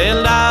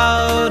 sailed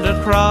out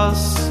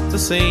across the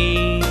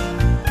sea.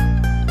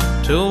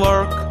 To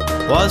work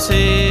was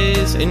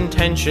his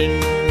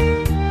intention,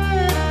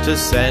 to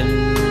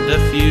send a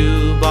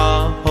few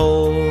bob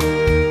home,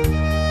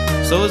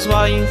 so his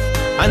wife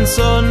and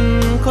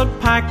son could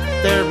pack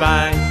their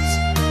bags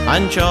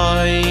and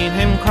join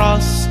him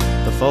cross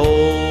the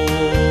foam.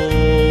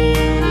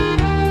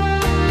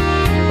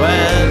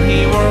 Well,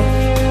 he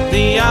worked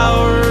the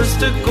hours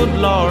the good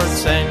Lord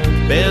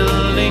sent,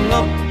 building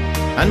up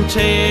and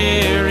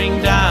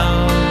tearing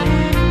down.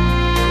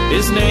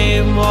 His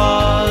name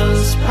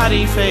was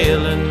Paddy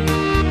Phelan,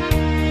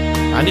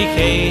 and he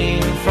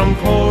came from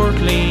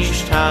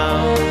Portlaoise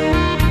town.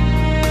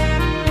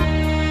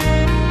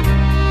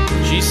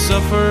 She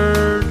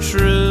suffered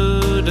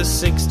through the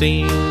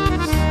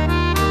 60s,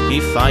 he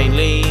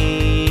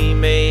finally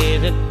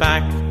made it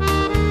back.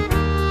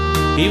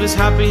 He was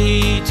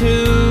happy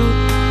to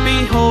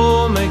be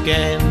home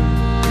again,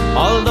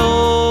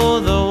 although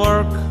the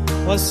work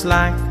was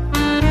slack,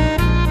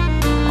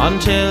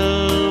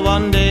 until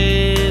one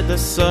day the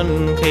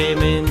son came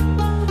in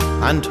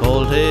and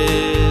told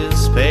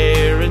his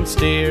parents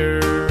dear,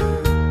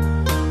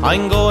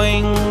 I'm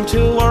going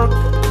to work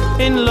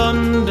in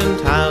London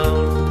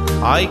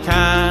town, I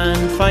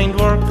can't find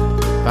work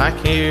back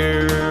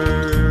here.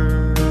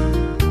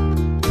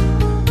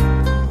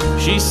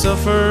 She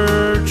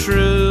suffered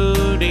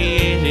through the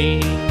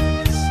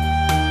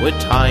 80s, with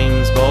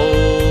times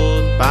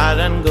both bad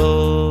and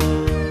good.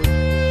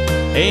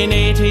 In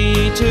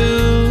 82,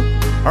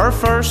 her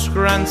first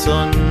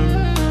grandson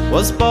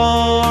was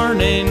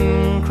born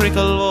in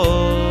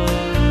Cricklewood.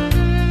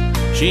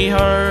 She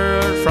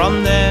heard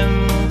from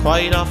them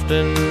quite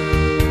often,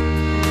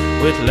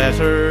 with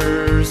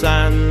letters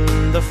and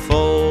the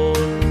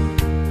phone.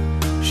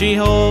 She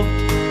hoped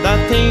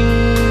that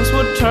things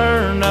would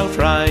turn out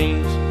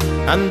right,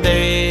 and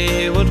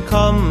they would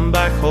come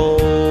back home.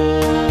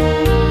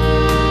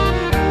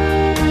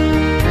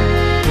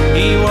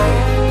 He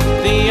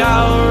worked the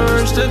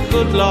hours the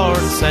good Lord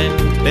sent,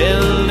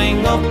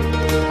 building up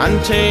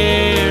and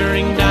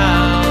tearing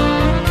down.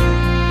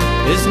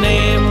 His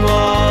name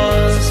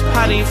was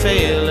Paddy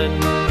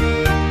Phelan,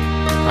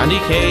 and he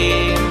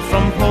came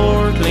from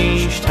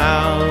Portlaoise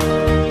town.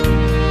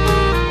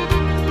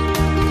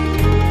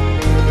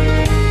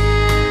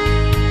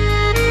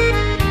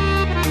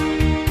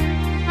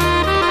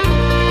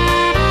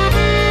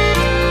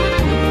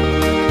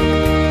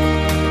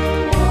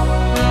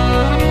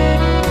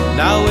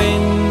 Now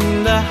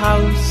in the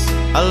house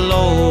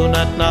alone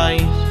at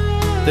night,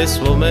 this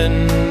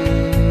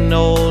woman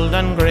old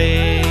and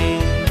grey,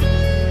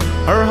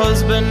 her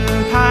husband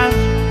Pat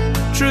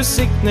through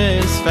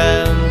sickness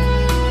fell,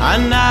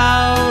 and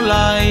now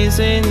lies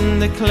in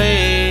the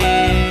clay.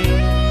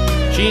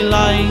 She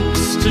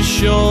likes to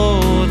show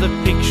the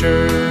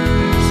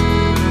pictures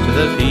to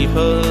the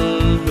people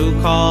who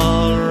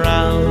call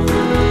round,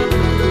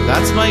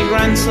 That's my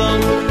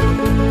grandson,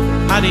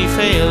 Paddy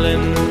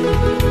Phelan,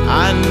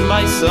 and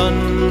my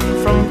son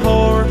from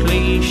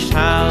Portlaoise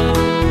town.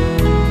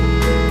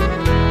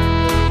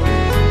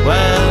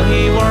 Well,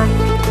 he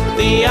worked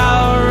the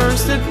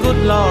hours the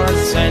good Lord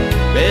sent,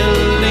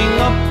 building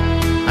up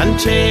and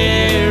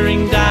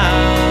tearing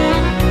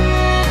down.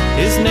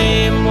 His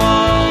name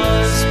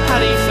was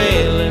Paddy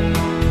Phelan,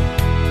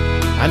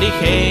 and he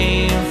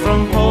came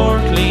from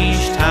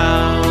Portlaoise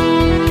town.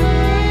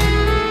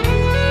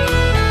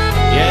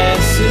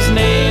 Yes, his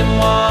name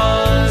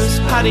was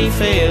Paddy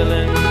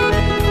Phelan,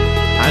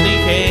 and he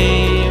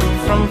came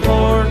from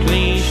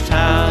Portlaoise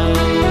town.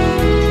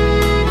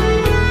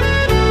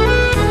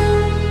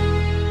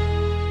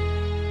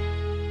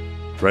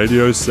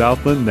 Radio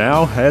Southland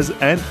now has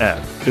an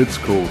app. It's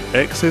called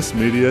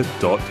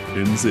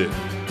accessmedia.nz,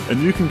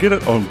 and you can get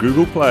it on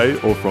Google Play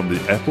or from the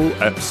Apple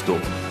App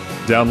Store.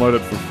 Download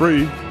it for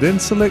free, then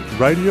select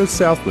Radio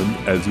Southland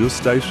as your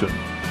station.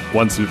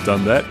 Once you've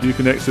done that, you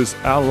can access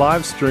our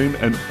live stream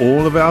and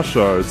all of our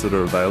shows that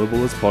are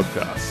available as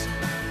podcasts.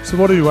 So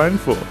what are you waiting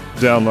for?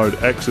 Download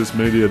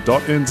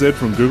accessmedia.nz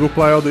from Google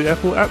Play or the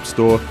Apple App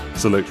Store,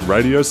 select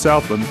Radio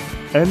Southland,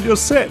 and you're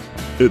set.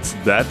 It's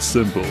that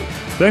simple.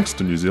 Thanks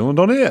to New Zealand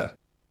On Air.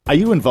 Are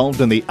you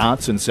involved in the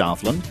arts in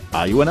Southland?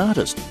 Are you an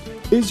artist?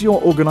 Is your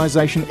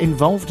organisation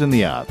involved in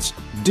the arts?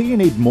 Do you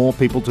need more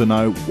people to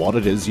know what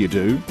it is you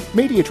do?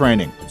 Media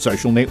training,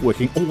 social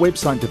networking or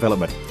website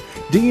development?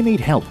 Do you need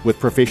help with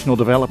professional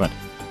development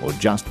or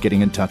just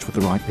getting in touch with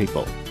the right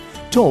people?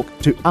 Talk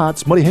to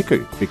Arts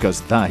Murihiku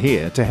because they're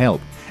here to help.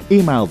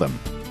 Email them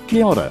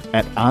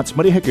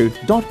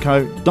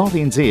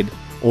kiora@artsmurihiku.co.nz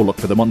or look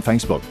for them on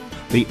Facebook.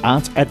 The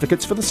Arts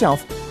Advocates for the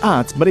South,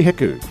 Arts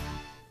Murihiku.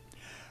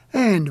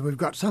 And we've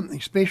got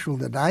something special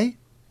today.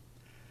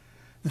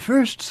 The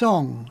first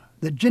song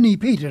that Ginny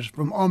Peters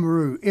from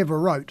Oamaru ever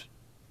wrote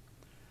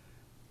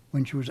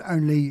when she was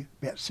only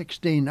about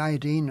 16,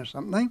 18 or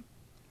something,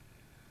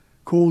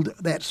 called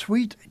That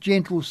Sweet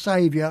Gentle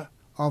Saviour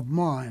of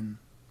Mine.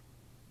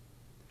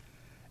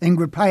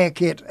 Ingrid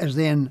Payaket is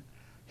then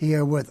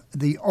here with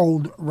The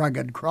Old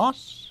Rugged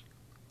Cross.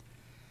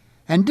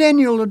 And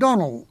Daniel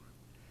O'Donnell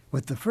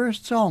with the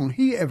first song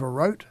he ever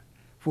wrote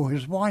for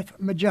his wife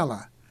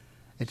Magella.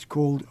 It's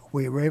called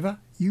Wherever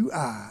You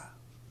Are.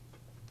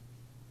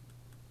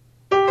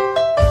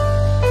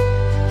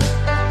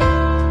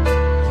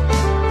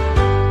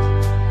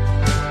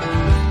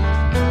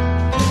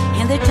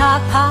 In the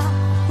dark path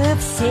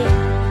of sin,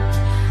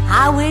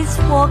 I was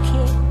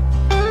walking.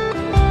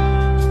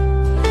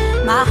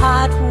 My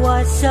heart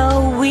was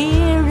so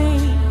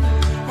weary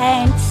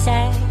and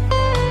sad.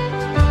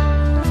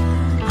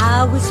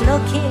 I was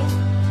looking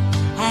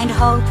and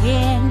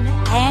hoping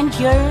and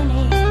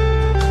yearning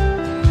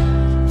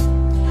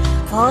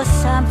for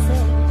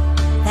something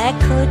that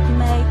could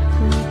make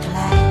me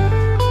glad.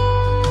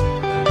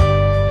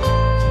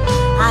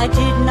 I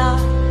did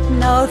not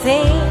know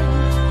then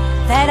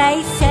that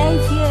a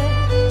Saviour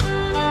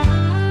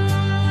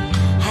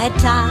had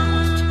died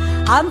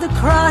on the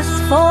cross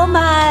for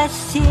my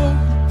sin,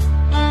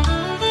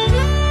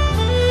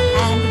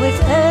 and was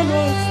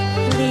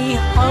earnestly,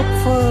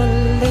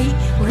 hopefully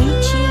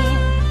reaching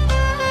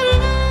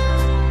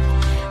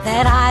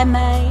that I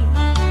may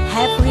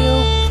have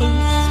real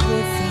peace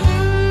within.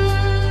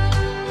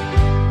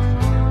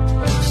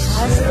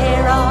 'Cause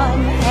there on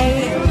a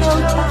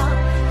hilltop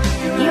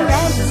he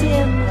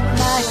ransomed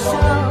my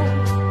soul.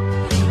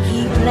 He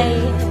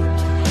bled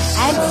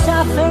and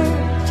suffered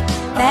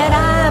that I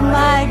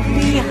might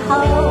be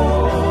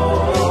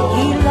whole.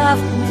 He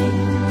loved me,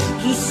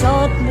 he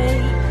sought me,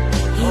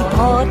 he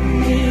bought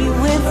me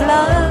with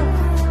love.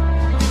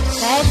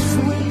 That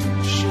sweet,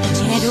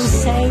 gentle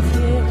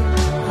Saviour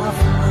of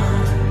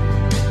mine.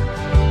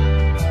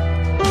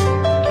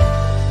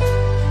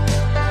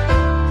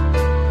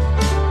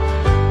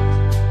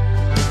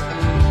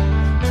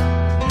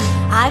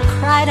 I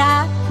cried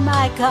out,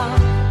 my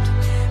God,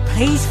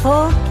 please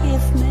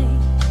forgive me,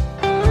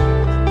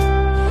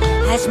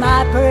 as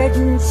my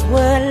burdens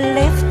were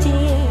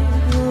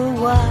lifted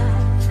away.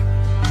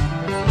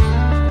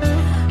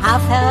 I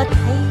felt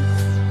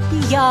peace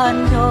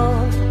beyond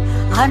all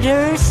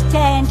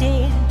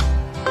understanding,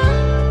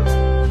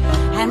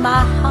 and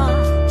my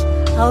heart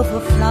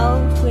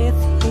overflowed with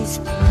His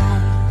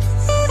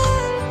praise.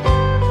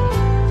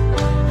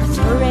 I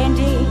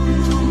surrendered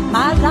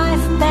my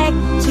life back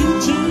to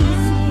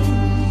Jesus,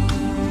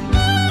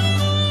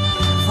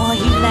 for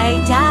He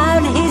laid down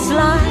His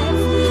life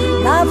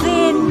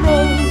loving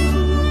me,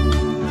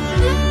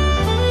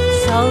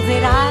 so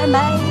that I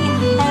may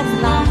have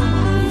life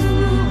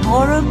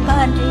more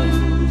abundant.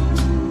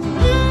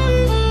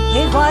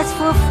 It was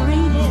for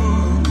freedom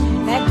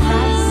that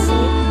Christ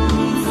set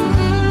me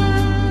free.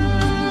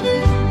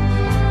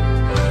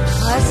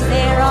 'Cause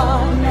there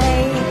on a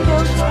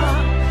hilltop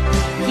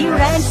He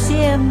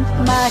ransomed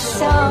my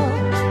soul.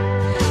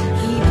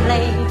 He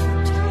bled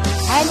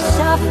and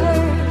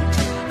suffered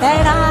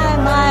that I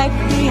might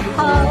be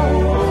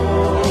whole.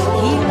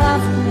 He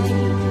loved me,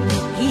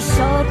 He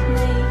sought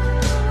me,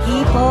 He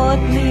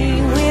bought me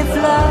with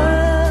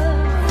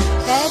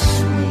love, that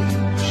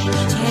sweet,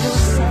 gentle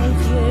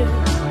Savior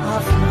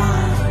of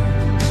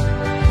mine.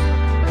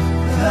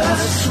 That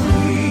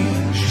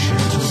sweet,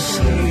 gentle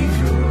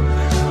Savior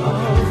of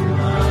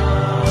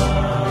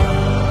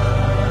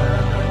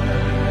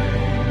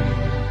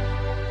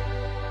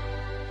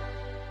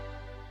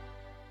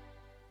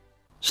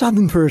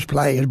Southern First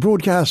Play is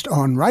broadcast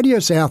on Radio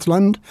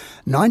Southland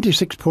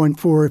 96.4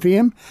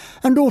 FM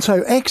and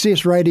also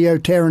Access Radio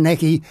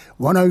Taranaki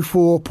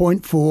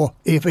 104.4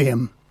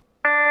 FM.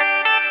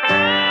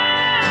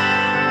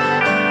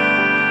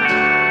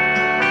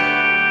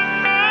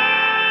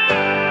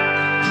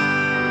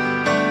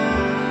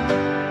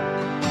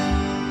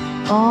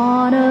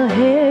 On a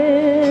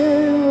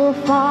hill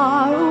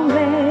far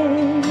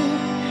away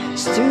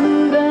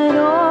stood an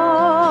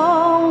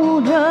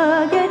old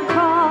rugged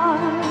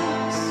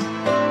cross,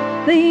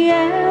 the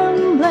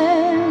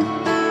emblem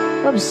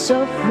of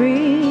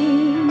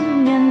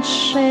suffering and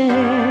shame.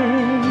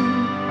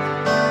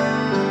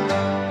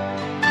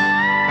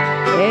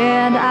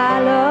 And I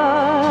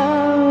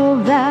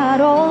love that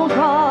old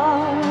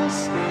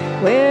cross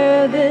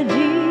where the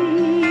dearest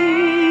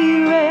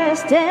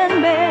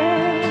and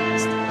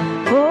best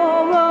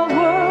for a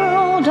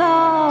world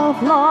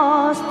of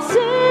lost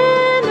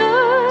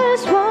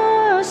sinners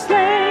were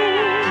slain.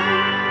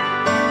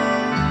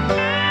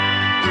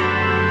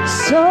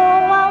 So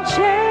I'll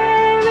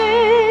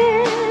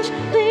cherish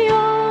the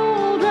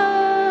old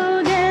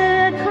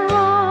rugged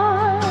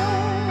cross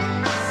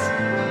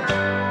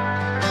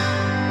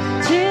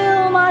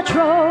till my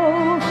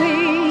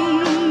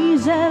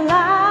trophies at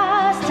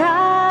last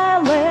I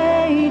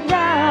lay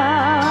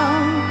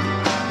down.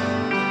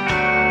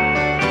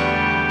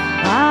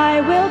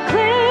 I will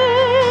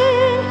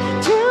cling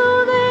to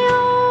the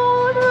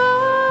old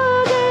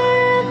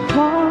rugged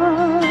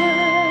cross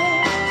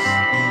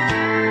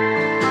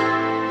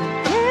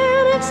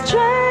and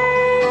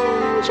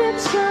exchange it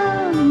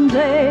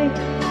someday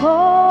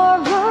for a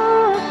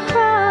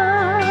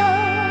crown.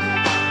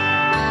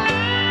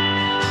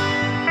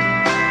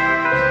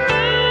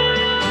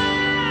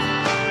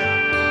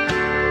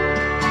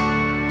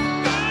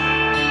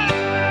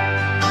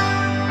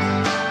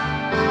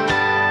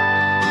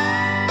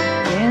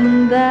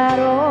 In that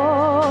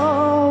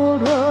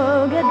old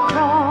rugged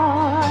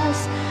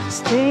cross,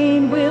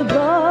 stained with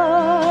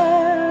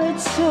blood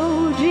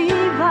so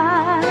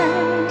divine,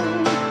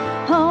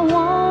 a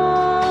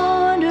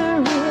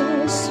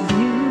wondrous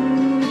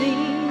beauty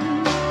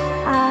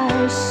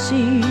I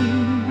see.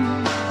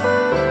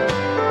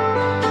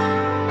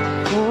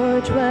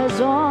 For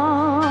 'twas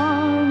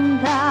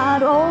on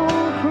that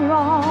old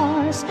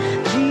cross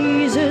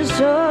Jesus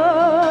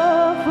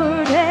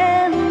suffered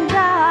and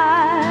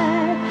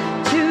died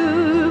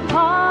to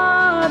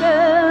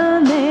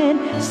pardon and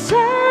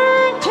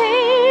sanctify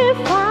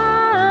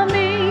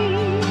me.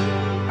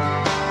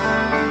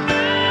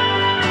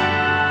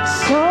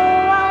 So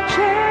I'll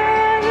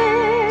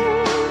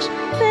cherish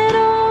that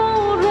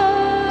old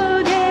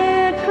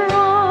rugged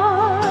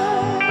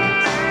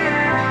cross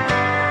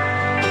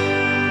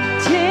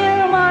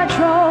till my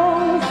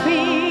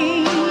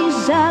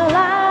trophies at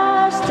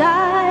last I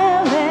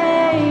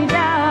lay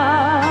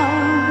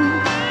down.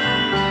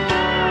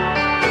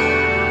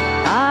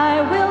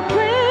 I will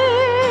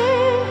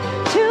cling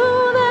to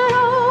that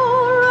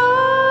old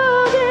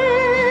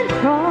rugged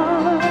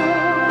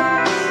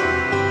cross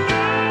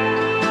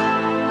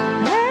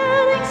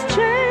and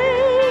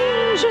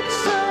exchange it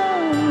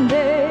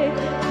someday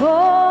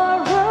for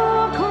a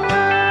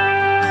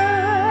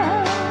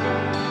crown.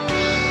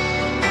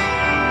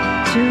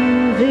 To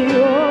the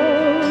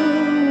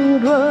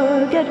old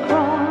rugged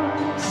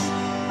cross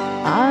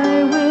I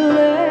will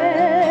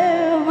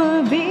ever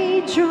be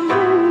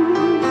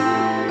true,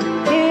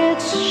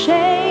 its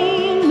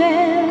shame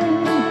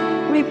and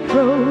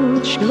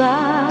reproach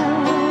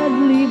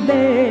gladly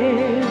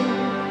bear.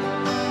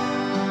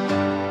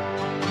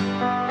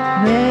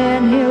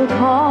 Then he'll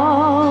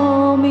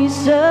call me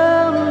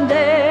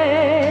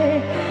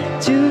someday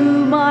to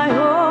my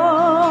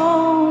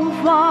home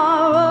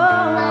far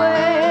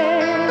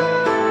away,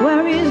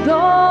 where his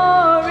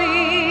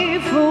glory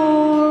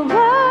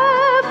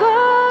forever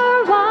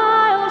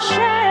I'll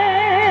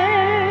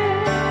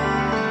share.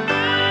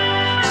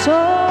 So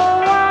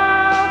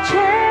I'll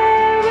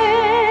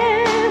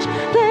cherish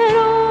that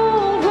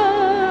old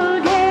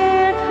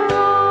rugged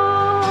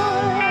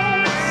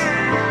cross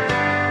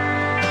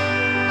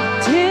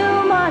till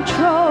my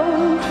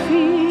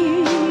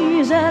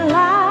trophies at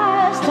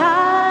last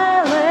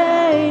I lay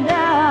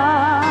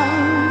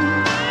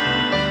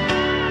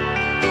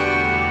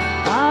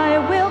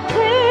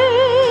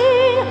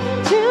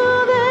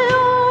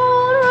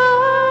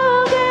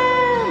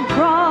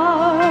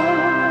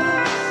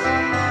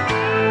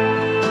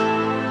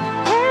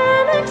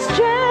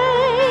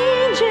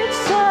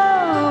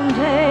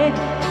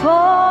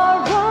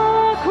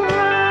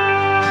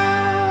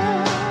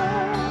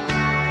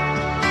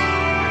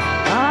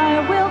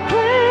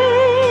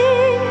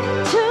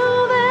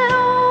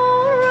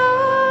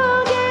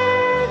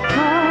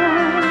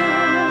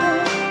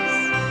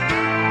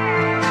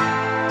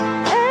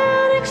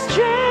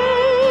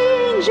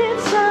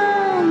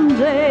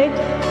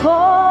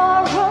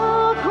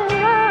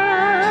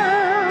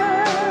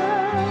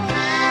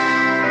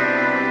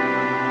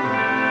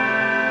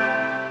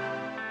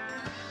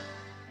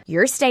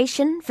Your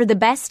station for the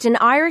best in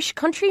Irish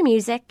country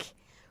music.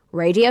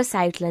 Radio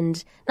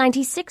Southland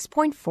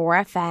 96.4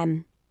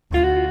 FM.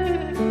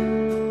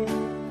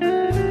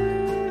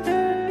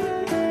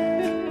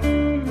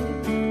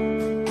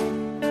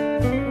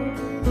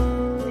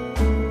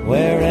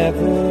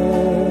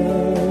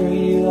 Wherever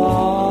you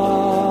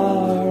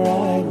are,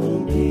 I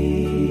will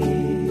be.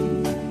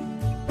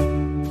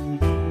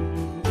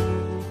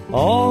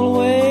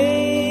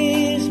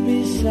 Always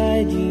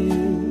beside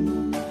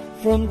you,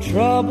 from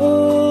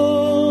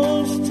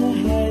troubles to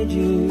hide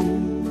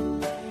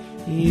you.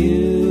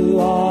 You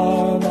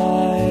are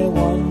my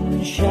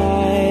one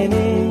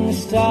shining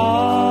star.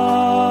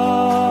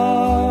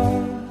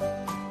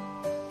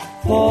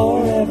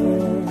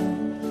 Forever,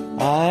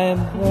 I'm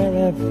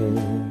wherever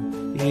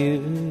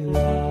you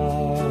are.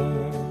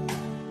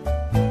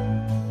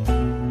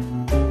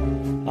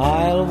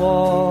 I'll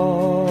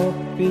walk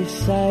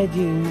beside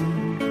you.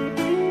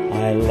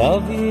 I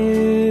love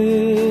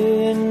you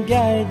and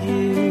guide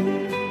you.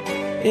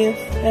 If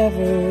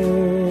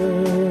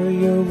ever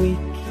you're weak,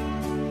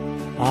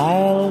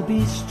 I'll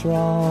be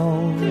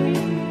strong.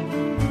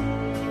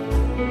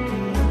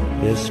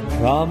 This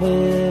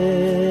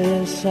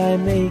promise I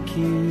make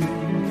you,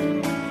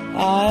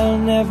 I'll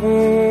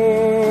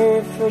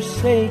never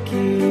forsake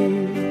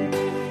you.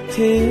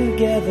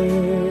 Together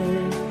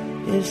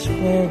is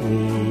where we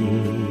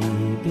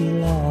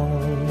belong.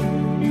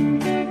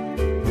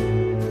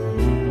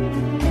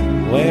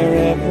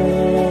 Wherever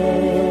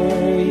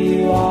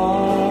you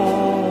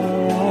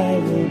are, I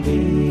will be.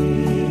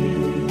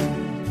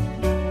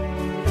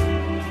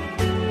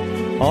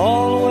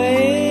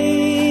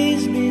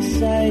 Always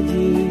beside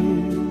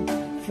you,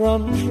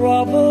 from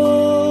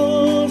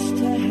troubles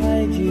to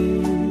hide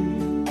you.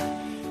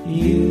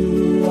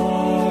 You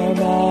are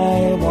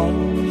my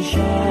one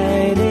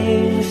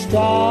shining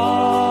star.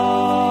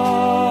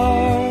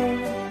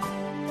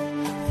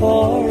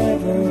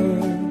 Forever,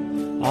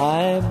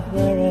 I'm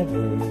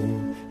wherever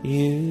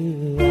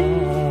you are.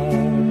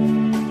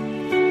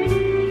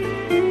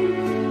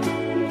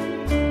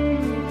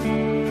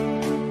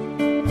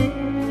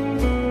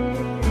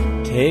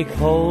 Take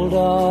hold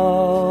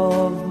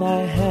of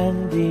my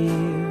hand,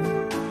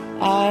 dear.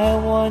 I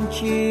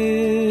want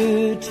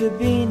you to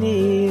be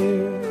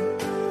near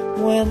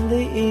when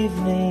the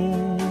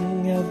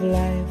evening of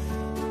life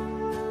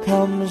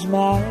comes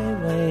my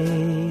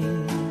way.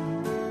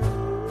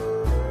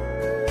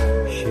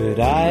 Should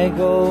I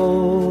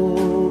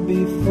go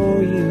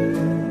before you,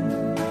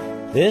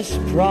 this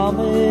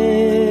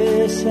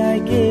promise I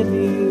give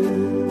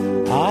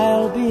you,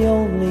 I'll be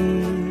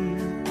only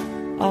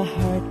a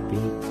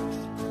heartbeat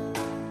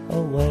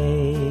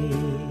away.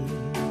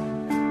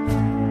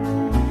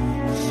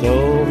 So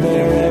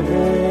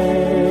wherever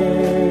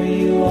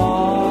you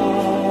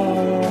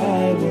are,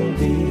 I will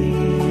be.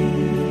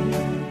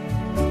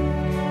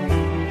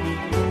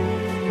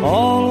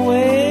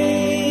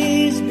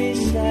 Always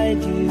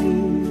beside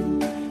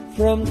you,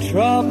 from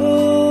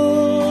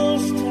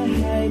troubles to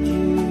hide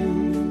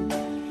you.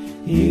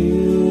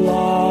 You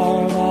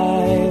are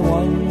my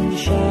one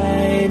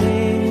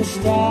shining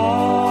star.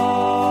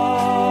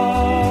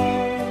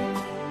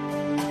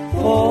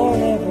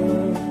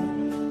 Forever,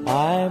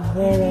 I'm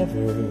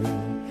wherever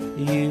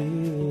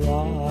you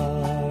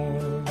are.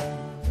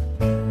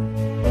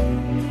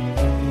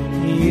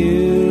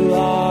 You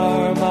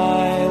are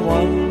my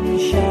one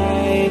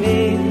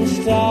shining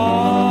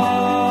star.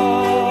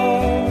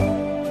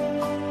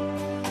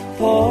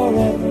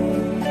 Forever,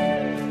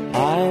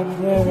 I'm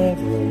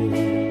wherever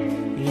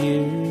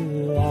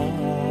you are.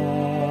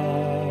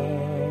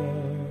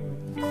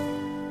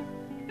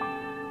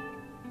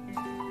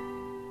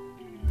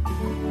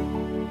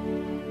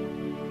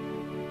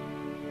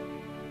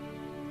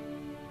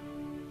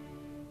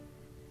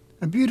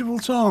 A beautiful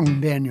song,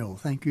 Daniel.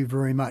 Thank you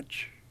very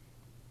much.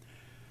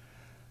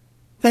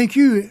 Thank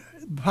you,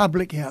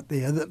 public out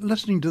there that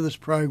listening to this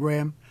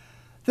program.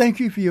 Thank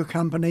you for your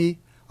company.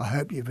 I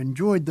hope you've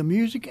enjoyed the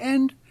music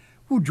and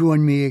will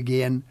join me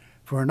again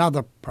for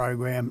another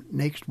program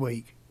next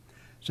week.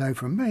 So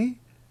from me,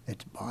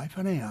 it's bye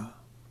for now.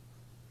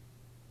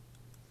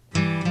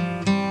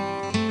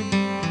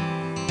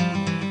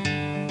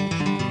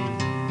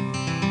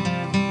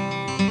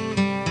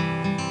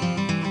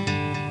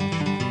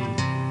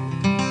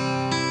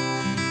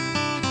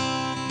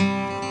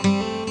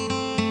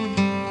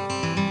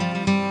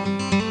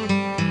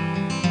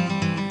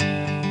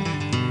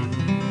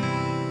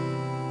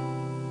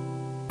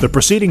 The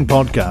preceding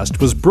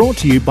podcast was brought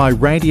to you by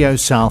Radio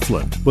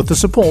Southland with the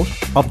support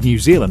of New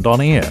Zealand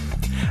On Air.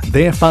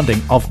 Their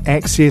funding of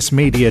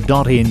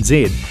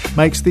accessmedia.nz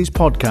makes these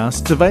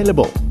podcasts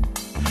available.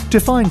 To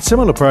find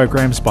similar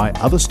programs by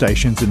other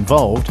stations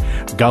involved,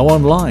 go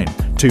online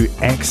to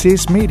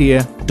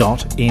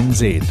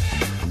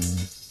accessmedia.nz.